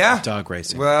lose. Yeah. Dog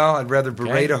racing. Well, I'd rather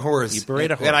berate a horse. You berate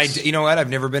a horse. And you know what? I've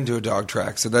never been to a dog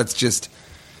track, so that's just.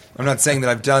 I'm not saying that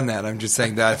I've done that. I'm just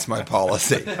saying that's my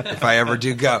policy if I ever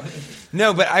do go.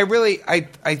 No, but I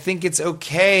think it's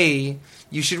okay.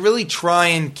 You should really try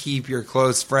and keep your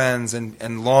close friends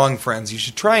and long friends. You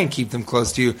should try and keep them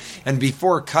close to you. And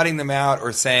before cutting them out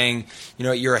or saying,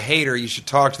 you're a hater, you should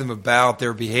talk to them about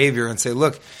their behavior and say,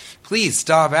 look, please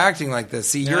stop acting like this.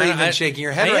 See, you're even shaking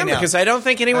your head right now. Because I don't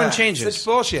think anyone changes. Such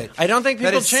bullshit. I don't think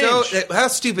people change. How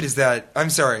stupid is that? I'm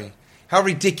sorry. How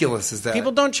ridiculous is that?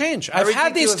 People don't change. I've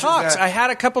had these talks. I had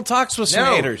a couple talks with some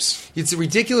haters. It's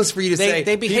ridiculous for you to say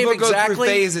they behave people exactly, go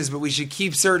through phases, but we should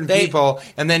keep certain people,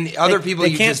 and then other people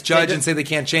you just judge and say they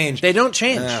can't change. They don't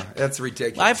change. That's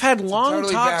ridiculous. I've had long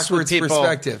talks with people.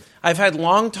 Perspective. I've had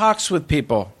long talks with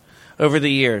people over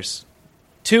the years.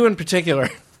 2 in particular.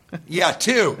 Yeah,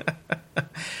 2.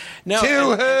 No,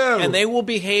 and they will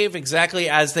behave exactly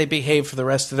as they behave for the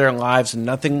rest of their lives, and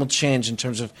nothing will change in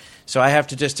terms of. So I have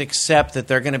to just accept that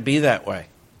they're going to be that way.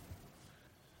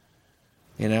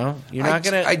 You're not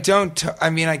going to. I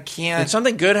can't. If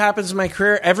something good happens in my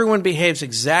career, everyone behaves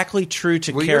exactly true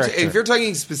to character. If you're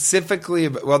talking specifically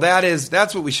about,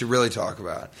 that's what we should really talk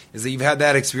about. Is that you've had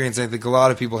that experience? I think a lot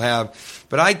of people have,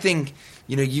 but I think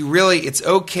it's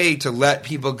okay to let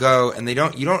people go, and you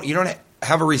don't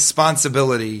have a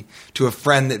responsibility to a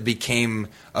friend that became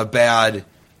a bad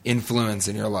influence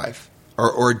in your life,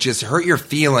 or just hurt your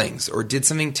feelings, or did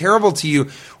something terrible to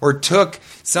you, or took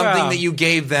something that you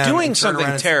gave them. Doing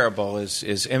something terrible is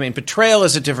betrayal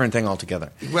is a different thing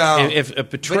altogether. Well, if a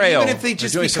betrayal, but even if they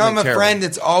just become a friend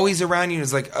that's always around you, and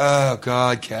it's like, oh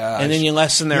God, Cash, and then you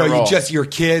lessen their role. Your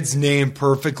kid's named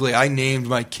perfectly. I named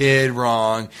my kid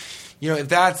wrong. If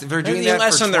they're doing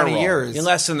that for 20 years, you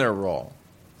lessen their role.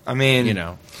 I mean,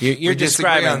 you're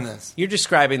describing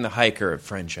the hiker of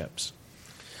friendships.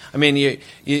 I mean, you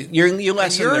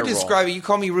lessen their role. You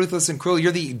call me ruthless and cruel.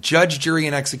 You're the judge, jury,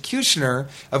 and executioner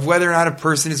of whether or not a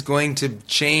person is going to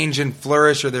change and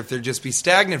flourish, or if they'll just be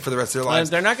stagnant for the rest of their lives.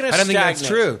 They're not going to. I don't think that's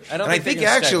true. I think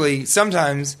actually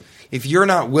sometimes if you're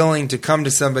not willing to come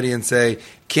to somebody and say,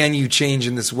 "Can you change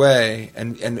in this way?"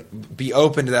 and be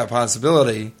open to that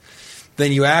possibility,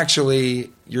 then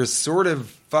you're sort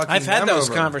of. I've had those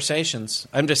conversations.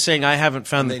 I'm just saying I haven't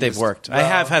found that they've worked. I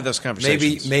have had those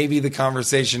conversations. Maybe the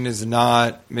conversation is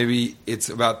not. Maybe it's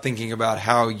about thinking about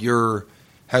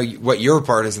what your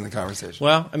part is in the conversation.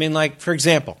 Well, for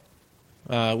example,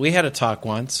 we had a talk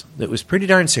once that was pretty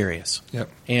darn serious. Yep.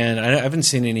 And I haven't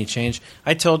seen any change.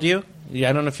 I told you.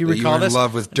 I don't know if you recall this. You were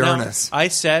in love with Durness. No, I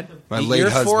said your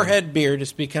forehead beard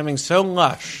is becoming so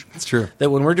lush. That's true. That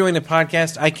when we're doing the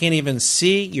podcast, I can't even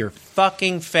see your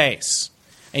fucking face.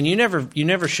 And you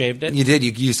never shaved it. You did.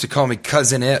 You used to call me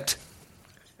Cousin It.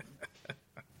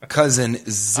 Cousin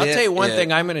Zit. I'll tell you one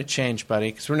thing I'm going to change,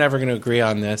 buddy, because we're never going to agree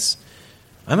on this.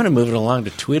 I'm going to move it along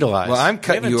to Tweetalize. Well, I'm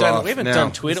cutting you off. We haven't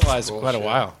done Tweetalize in quite a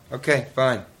while. Okay,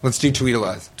 fine. Let's do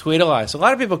Tweetalize. Tweetalize. A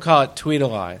lot of people call it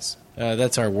Tweetalize.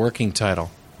 That's our working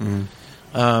title.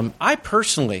 Mm-hmm. I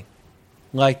personally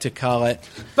like to call it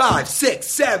 5, 6,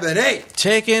 7, 8.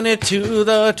 Taking it to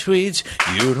the tweets.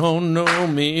 You don't know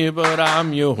me, but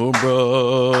I'm your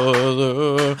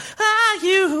brother. Are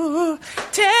you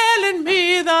telling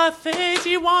me the things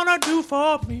you want to do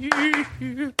for me?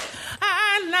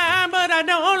 I lie, but I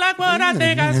don't like what I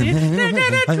think I see. Taking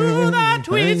it to the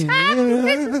tweets.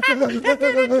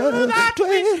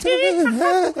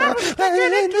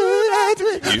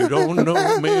 You don't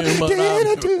know me, but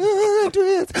I'm your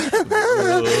brother.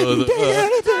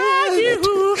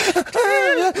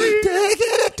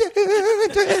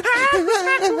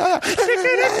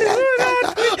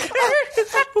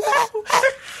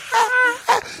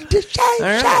 to say. All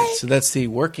right, so that's the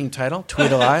working title,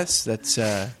 Tweedleize. That's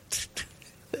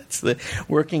the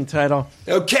working title.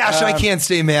 Oh, Cash, I can't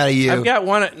stay mad at you. I've got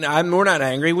one. We're not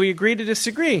angry. We agree to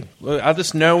disagree. I'll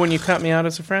just know when you cut me out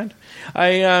as a friend.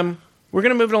 We're going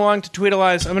to move it along to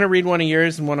Tweedleize. I'm going to read one of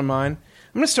yours and one of mine.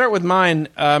 I'm going to start with mine.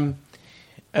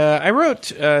 I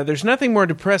wrote, there's nothing more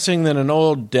depressing than an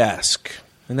old desk.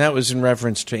 And that was in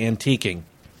reference to antiquing.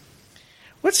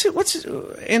 What's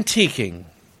antiquing?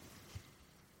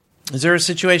 Is there a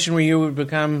situation where you would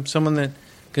become someone that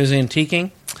goes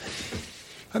antiquing?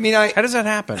 I mean, how does that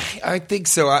happen? I think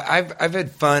so. I've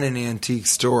had fun in antique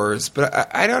stores,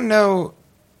 but I don't know.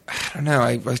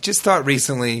 I just thought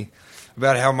recently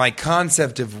about how my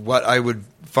concept of what I would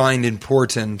find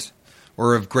important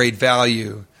or of great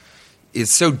value is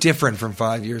so different from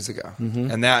 5 years ago. Mm-hmm.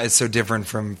 And that is so different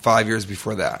from 5 years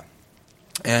before that.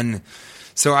 And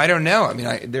so I don't know. I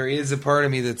mean, there is a part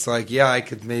of me that's like, yeah, I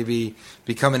could maybe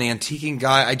become an antiquing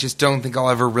guy. I just don't think I'll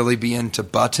ever really be into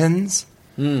buttons.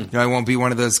 You know, I won't be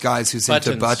one of those guys who's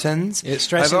into buttons.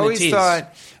 I've always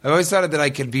thought that I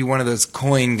could be one of those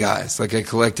coin guys. Like I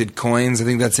collected coins. I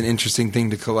think that's an interesting thing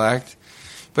to collect.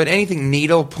 But anything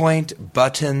needlepoint,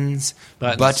 buttons,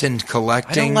 buttoned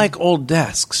collecting. I don't like old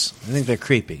desks. I think they're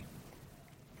creepy.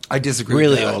 I disagree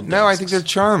really with that. Old desks. No, I think they're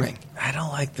charming. I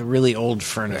don't like the really old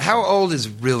furniture. How old is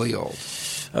really old?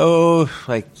 Oh,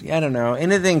 like, I don't know.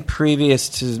 Anything previous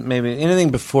to maybe anything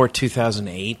before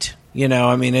 2008. You know,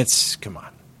 I mean, come on.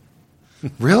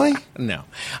 Really? No,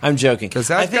 I'm joking.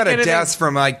 Because I've got a desk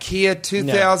from IKEA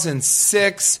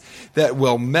 2006 that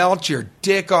will melt your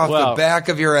dick off the back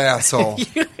of your asshole.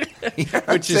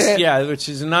 Which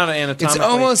is not anatomically. It's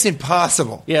almost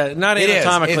impossible. Yeah, not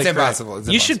anatomically. It's impossible.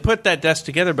 You should put that desk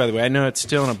together, by the way. I know it's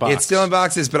still in a box. It's still in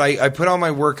boxes, but I put all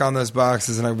my work on those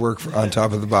boxes, and I work on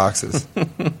top of the boxes.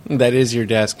 That is your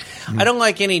desk. I don't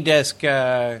like any desk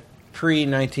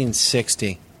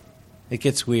pre-1960. It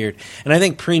gets weird, and I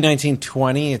think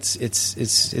pre-1920,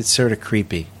 it's sort of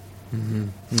creepy.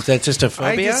 Mm-hmm. Is that just a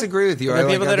phobia? I disagree with you. I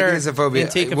think it is a phobia.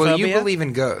 Well, you believe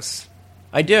in ghosts.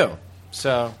 I do.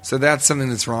 So that's something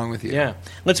that's wrong with you. Yeah.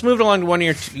 Let's move along to one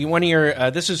of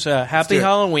your. This is Happy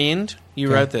Halloween.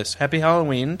 You wrote this. Happy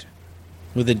Halloween,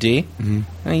 with a D.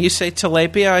 Mm-hmm. You say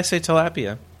tilapia. I say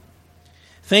tilapia.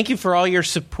 Thank you for all your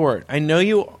support. I know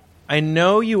you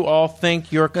all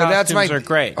think your costumes are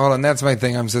great. Hold on, that's my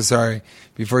thing. I'm so sorry.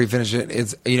 Before you finish it,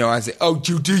 it's I say, oh,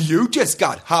 you just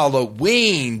got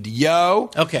Halloweened, yo.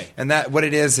 Okay. And that what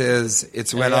it is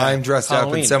it's when I'm dressed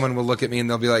up and someone will look at me and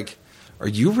they'll be like, are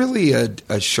you really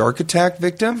a shark attack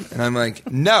victim? And I'm like,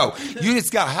 no, you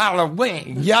just got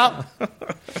Halloween, yo.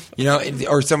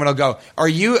 Or someone will go, are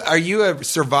you a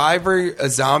survivor, a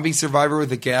zombie survivor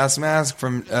with a gas mask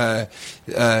from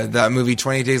that movie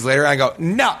 28 Days Later? I go,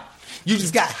 no. You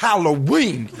just got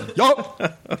Halloween, yo.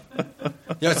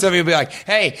 Somebody will be like,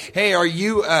 "Hey, are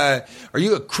you a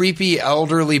creepy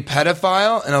elderly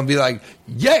pedophile?" And I'll be like,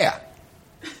 "Yeah."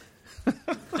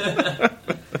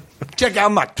 Check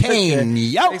out my cane,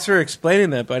 yo. Thanks for explaining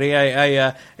that, buddy.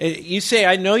 You say,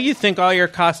 I know you think all your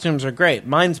costumes are great.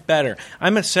 Mine's better.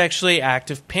 I'm a sexually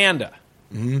active panda.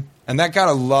 Mm-hmm. And that got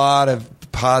a lot of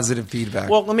positive feedback.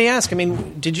 Well, let me ask. I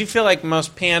mean, did you feel like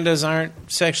most pandas aren't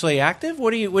sexually active?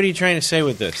 What are you trying to say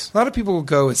with this? A lot of people will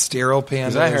go as sterile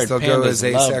pandas. I heard they'll pandas go as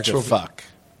asexual. Love to fuck.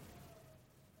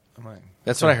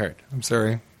 That's what I heard. I'm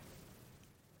sorry.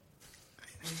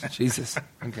 Jesus.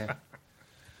 Okay.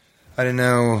 I didn't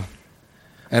know.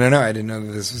 I didn't know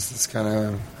that this was this kind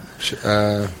of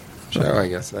show. I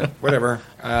guess. Whatever.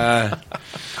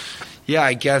 Yeah,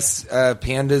 I guess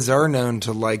pandas are known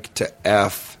to like to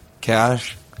F.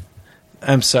 Cash.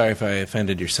 I'm sorry if I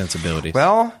offended your sensibilities.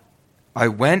 Well, I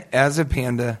went as a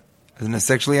panda, as a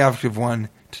sexually active one,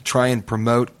 to try and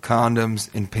promote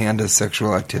condoms in panda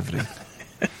sexual activity.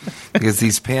 Because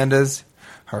these pandas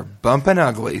are bumping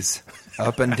uglies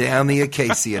up and down the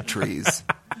acacia trees.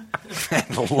 And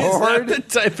the Lord is that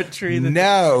the type of tree that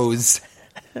knows.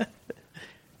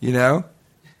 They're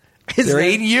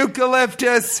eating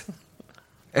eucalyptus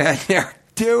and they're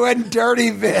doing dirty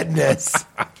business.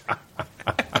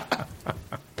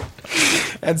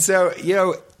 And so,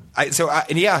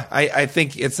 I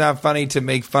think it's not funny to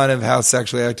make fun of how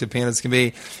sexually active pandas can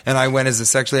be. And I went as a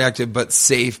sexually active but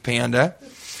safe panda.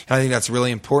 And I think that's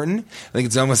really important. I think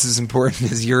it's almost as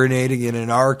important as urinating in an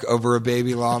ark over a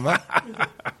baby llama.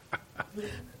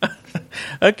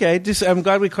 Okay, I'm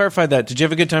glad we clarified that. Did you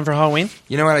have a good time for Halloween?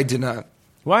 You know what? I did not.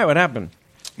 Why? What happened?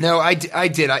 No, I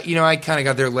did. I kind of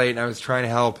got there late, and I was trying to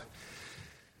help.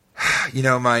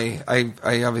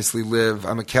 I obviously live.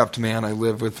 I'm a kept man. I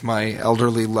live with my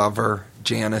elderly lover,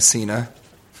 Janicina.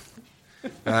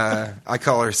 I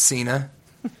call her Cena.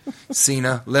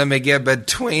 Cena, let me get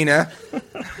between her.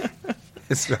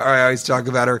 I always talk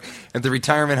about her at the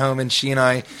retirement home, and she and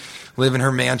I live in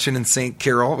her mansion in St.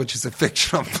 Carol, which is a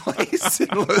fictional place in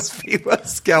Los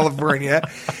Feliz, California.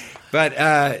 But,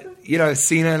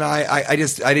 Cena and I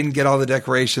didn't get all the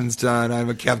decorations done. I'm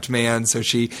a kept man, so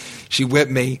she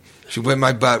whipped me. She whipped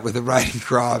my butt with a riding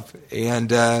crop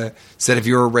and said, if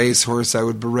you were a racehorse, I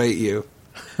would berate you.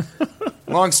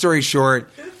 Long story short,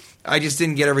 I just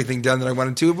didn't get everything done that I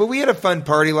wanted to, but we had a fun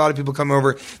party. A lot of people come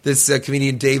over. This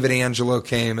comedian David Angelo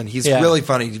came, and he's really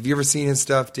funny. Have you ever seen his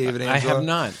stuff, David Angelo? I have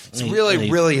not. It's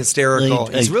really hysterical.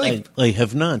 I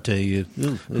have not.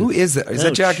 Who is that? Is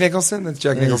that Jack Nicholson? That's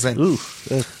Jack Nicholson.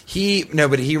 He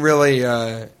really.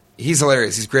 He's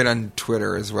hilarious. He's great on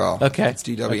Twitter as well. Okay. It's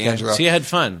DW Angelo. So you had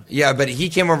fun. Yeah, but he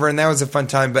came over, and that was a fun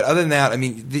time. But other than that, I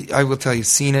mean, I will tell you,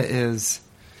 Cena is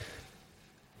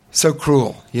so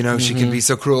cruel. She can be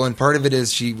so cruel. And part of it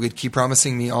is she would keep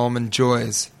promising me almond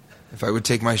joys if I would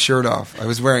take my shirt off. I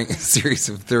was wearing a series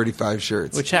of 35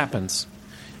 shirts. Which happens.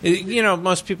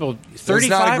 Most people... 35? It's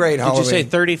not a great Halloween. Did you say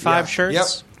 35 shirts?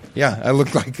 Yep. Yeah, I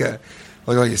look like a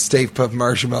Stay Puft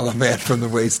Marshmallow Man from the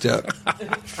waist up.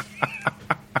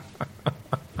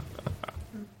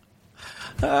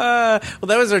 Well,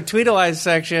 that was our Tweetalize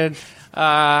section.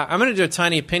 I'm going to do a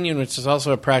tiny opinion, which is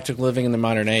also a practical living in the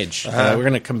modern age. We're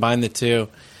going to combine the two.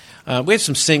 We have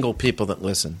some single people that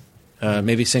listen.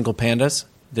 Maybe single pandas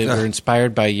that were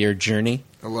inspired by your journey.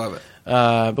 I love it.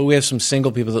 But we have some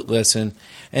single people that listen.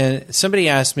 And somebody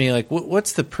asked me, like,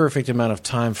 what's the perfect amount of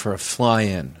time for a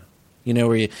fly-in?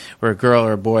 Where a girl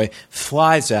or a boy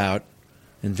flies out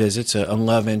and visits a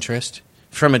love interest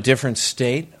from a different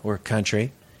state or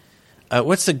country.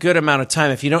 What's the good amount of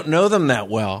time if you don't know them that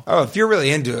well? Oh, if you're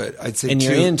really into it, I'd say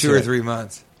 2 or 3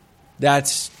 months.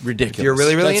 That's ridiculous. If you're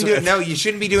really, really into it, no, you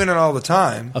shouldn't be doing it all the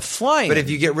time. A fly-in. But if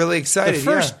you get really excited,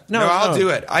 I'll do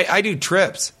it. I do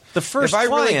trips. The first if I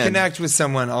really fly-in. connect with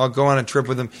someone, I'll go on a trip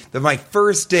with them. My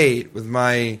first date with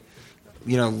my,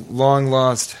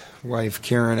 long-lost wife,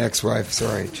 Karen, ex-wife.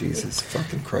 Sorry, Jesus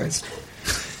fucking Christ.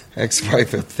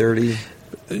 Ex-wife of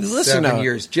 37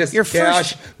 years. Just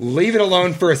Cash, leave it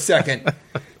alone for a second.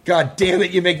 God damn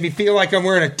it, you make me feel like I'm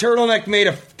wearing a turtleneck made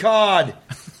of cod.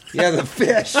 Yeah, the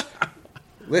fish.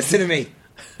 Listen to me.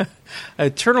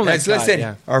 A turtleneck cod, listen,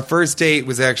 yeah. Our first date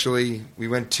was actually, we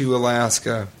went to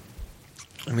Alaska,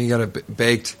 and we got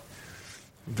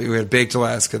we had baked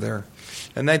Alaska there.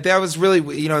 And that was really,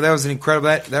 that was an incredible,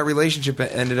 that relationship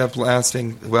ended up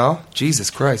lasting, well, Jesus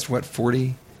Christ, what,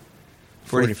 40,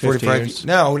 45 years?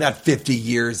 No, not 50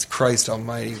 years. Christ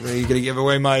almighty. Are you going to give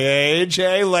away my age?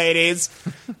 Hey, ladies.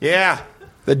 Yeah.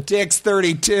 The dick's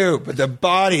 32, but the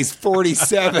body's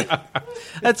 47.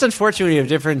 That's unfortunate when you have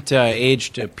different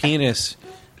aged penis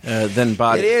than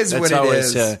body. It is That's what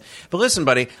always, it is. But listen,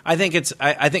 buddy, I think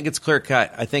it's clear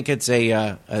cut. I think it's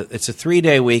a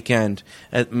 3-day weekend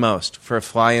at most for a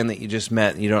fly-in that you just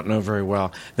met and you don't know very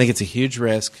well. I think it's a huge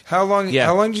risk. How long? Yeah.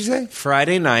 How long did you say?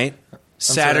 Friday night.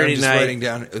 Saturday I'm just night. writing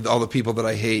down all the people that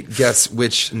I hate. Guess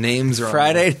which names are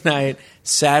Friday on there. night,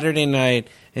 Saturday night,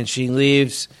 and she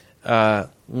leaves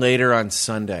later on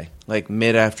Sunday, like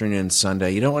mid-afternoon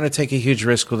Sunday. You don't want to take a huge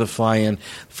risk with a fly-in.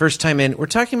 First time in, we're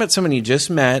talking about someone you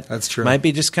just met. That's true. Might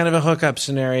be just kind of a hookup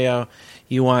scenario.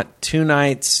 You want 2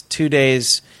 nights, 2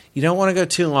 days. You don't want to go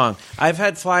too long. I've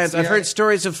had fly-ins. I've heard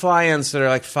stories of fly-ins that are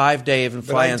like 5-day even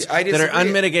fly-ins that are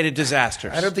unmitigated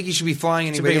disasters. I don't think you should be flying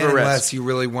It's anybody a big of a unless risk. you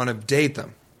really want to date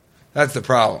them. That's the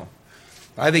problem.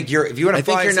 I think if you want to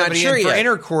fly somebody in for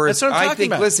intercourse, That's what I'm talking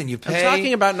about. Listen, you pay. I'm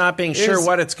talking about not being sure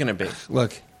what it's going to be.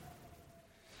 Look,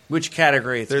 Which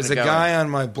category it's there's a going to go guy in. on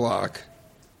my block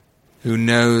who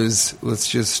knows, let's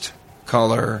just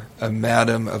call her a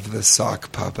madam of the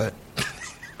sock puppet.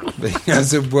 But he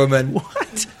knows a woman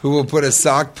who will put a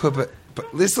sock puppet.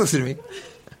 Listen to me.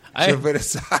 She'll put a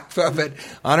sock puppet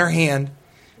on her hand,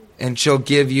 and she'll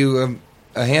give you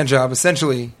a hand job,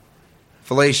 essentially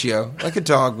fellatio, like a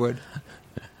dog would,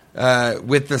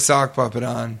 with the sock puppet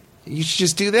on. You should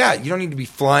just do that. You don't need to be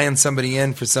flying somebody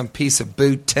in for some piece of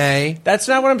bootay. That's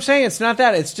not what I'm saying. It's not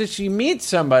that. It's just you meet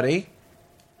somebody,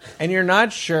 and you're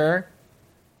not sure.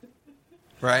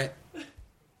 Right?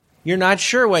 You're not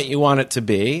sure what you want it to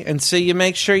be, and so you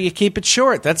make sure you keep it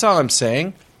short. That's all I'm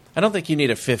saying. I don't think you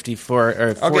need a 54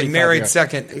 or 45. Okay, married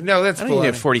second. No, that's I don't need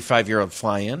a 45-year-old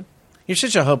fly-in. You're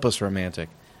such a hopeless romantic,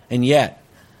 and yet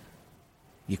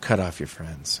you cut off your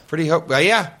friends.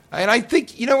 Yeah. And I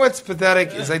think, you know what's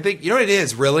pathetic is you know what it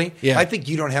is, really? Yeah. I think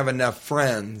you don't have enough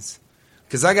friends.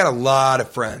 Because I got a lot of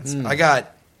friends. I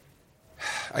got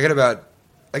about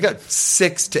got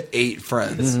 6 to 8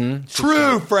 friends. Mm-hmm.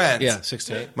 True friends. Yeah, 6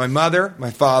 to 8. My mother,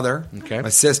 my father, my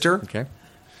sister,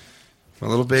 my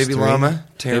little baby llama,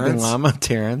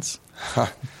 Terrence.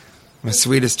 My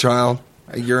sweetest child.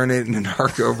 I urinate in an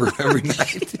arc over every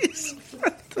night.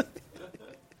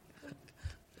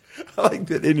 I like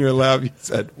that in your lab you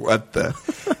said, what the?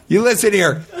 You listen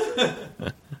here.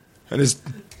 And his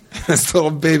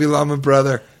little baby llama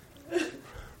brother,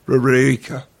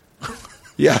 Rodrigo.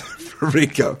 Yeah,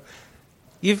 Rodrigo.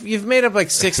 You've made up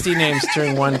like 60 names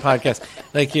during one podcast.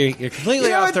 Like you're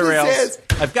completely off the rails.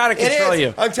 I've got to control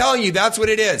you. I'm telling you, that's what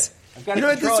it is. You know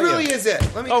what? This really is it.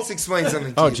 Let me just explain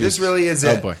something to you. Geez. This really is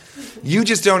it. Oh boy. You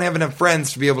just don't have enough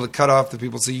friends to be able to cut off the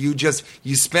people, so you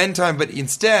spend time, but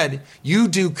instead you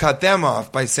do cut them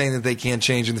off by saying that they can't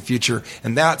change in the future,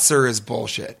 and that, sir, is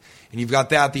bullshit. And you've got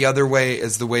that the other way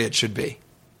is the way it should be.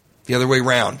 The other way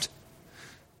round.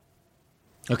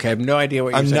 Okay, I have no idea what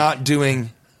you're saying. I'm not doing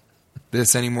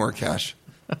this anymore, Cash.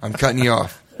 I'm cutting you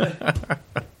off.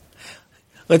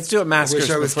 Let's do it, Maskers,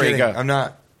 I was before kidding. you go. I'm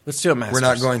not. Let's do it, Maskers. We're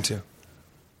not going to.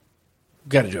 We've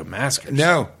got to do it, Maskers.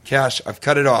 No, Cash, I've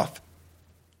cut it off.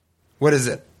 What is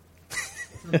it?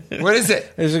 What is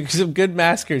it? There's some good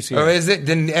Maskers here. Oh, is it?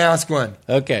 Then ask one.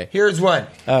 Okay. Here's one.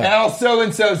 Al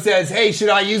so-and-so says, hey, should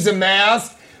I use a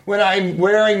mask when I'm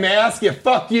wearing mask? Yeah,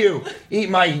 fuck you. Eat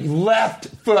my left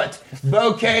foot.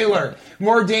 Bo Kaler.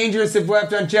 More dangerous if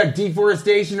left unchecked.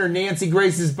 Deforestation or Nancy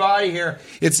Grace's body hair.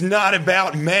 It's not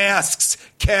about masks,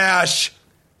 Cash.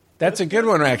 That's a good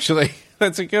one, actually.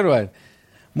 That's a good one.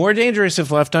 More dangerous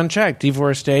if left unchecked.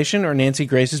 Deforestation or Nancy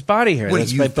Grace's body hair.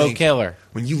 That's by Bo Kaler.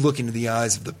 When you look into the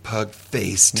eyes of the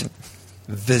pug-faced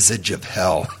visage of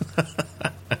hell,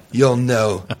 you'll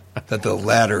know that the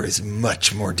latter is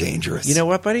much more dangerous. You know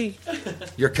what, buddy?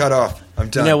 You're cut off. I'm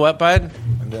done. You know what, bud?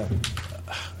 I'm done.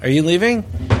 Are you leaving?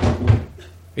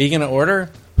 Are you going to order?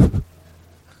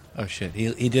 Oh, shit.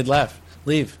 He did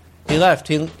leave. He left.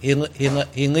 He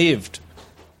leaved.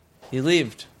 He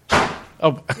leaved.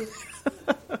 Oh.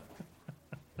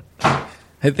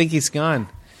 I think he's gone.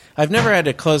 I've never had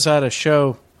to close out a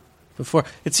show before.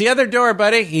 It's the other door,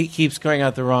 buddy. He keeps going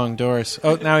out the wrong doors.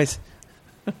 Oh, now he's...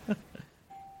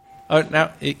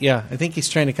 yeah, I think he's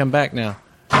trying to come back now.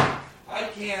 I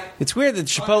can't. It's weird that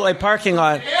Chipotle parking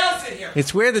lot...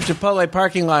 It's weird that Chipotle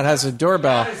parking lot has a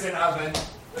doorbell. That is an oven.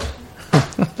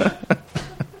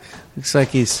 Looks like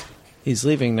he's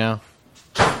leaving now.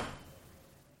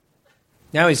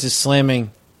 Now he's just slamming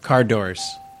car doors.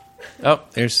 Oh,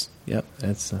 that's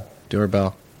the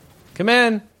doorbell. Come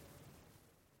in. All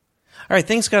right,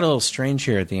 things got a little strange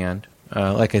here at the end.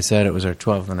 Like I said, it was our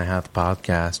 12 and a half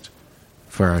podcast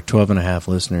for our 12 and a half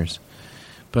listeners.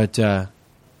 But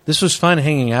this was fun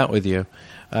hanging out with you.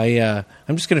 I'm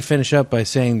just going to finish up by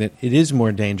saying that it is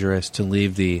more dangerous to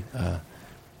leave the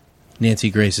Nancy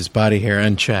Grace's body hair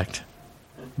unchecked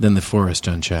than the forest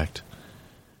unchecked.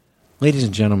 Ladies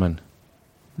and gentlemen,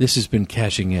 this has been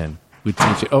Cashing In with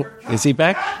TJ. Oh, is he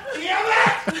back?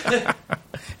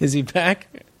 Is he back?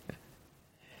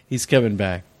 He's coming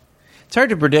back. It's hard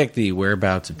to predict the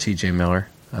whereabouts of TJ Miller.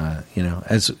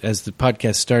 As the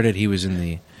podcast started, he was in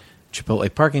the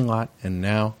Chipotle parking lot, and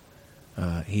now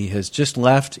he has just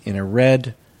left in a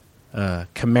red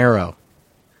Camaro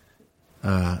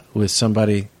with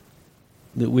somebody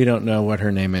that we don't know what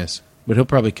her name is, but he'll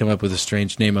probably come up with a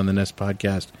strange name on the next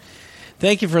podcast.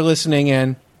 Thank you for listening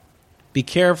in. Be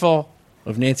careful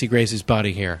of Nancy Grace's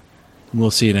body hair. And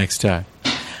we'll see you next time.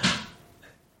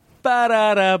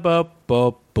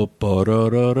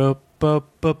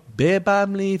 Babe,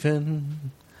 I'm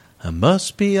leaving. I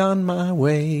must be on my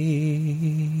way.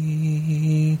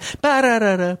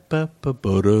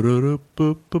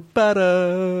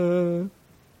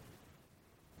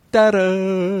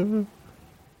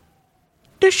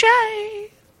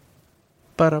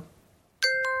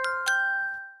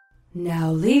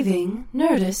 Now leaving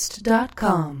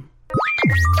Nerdist.com.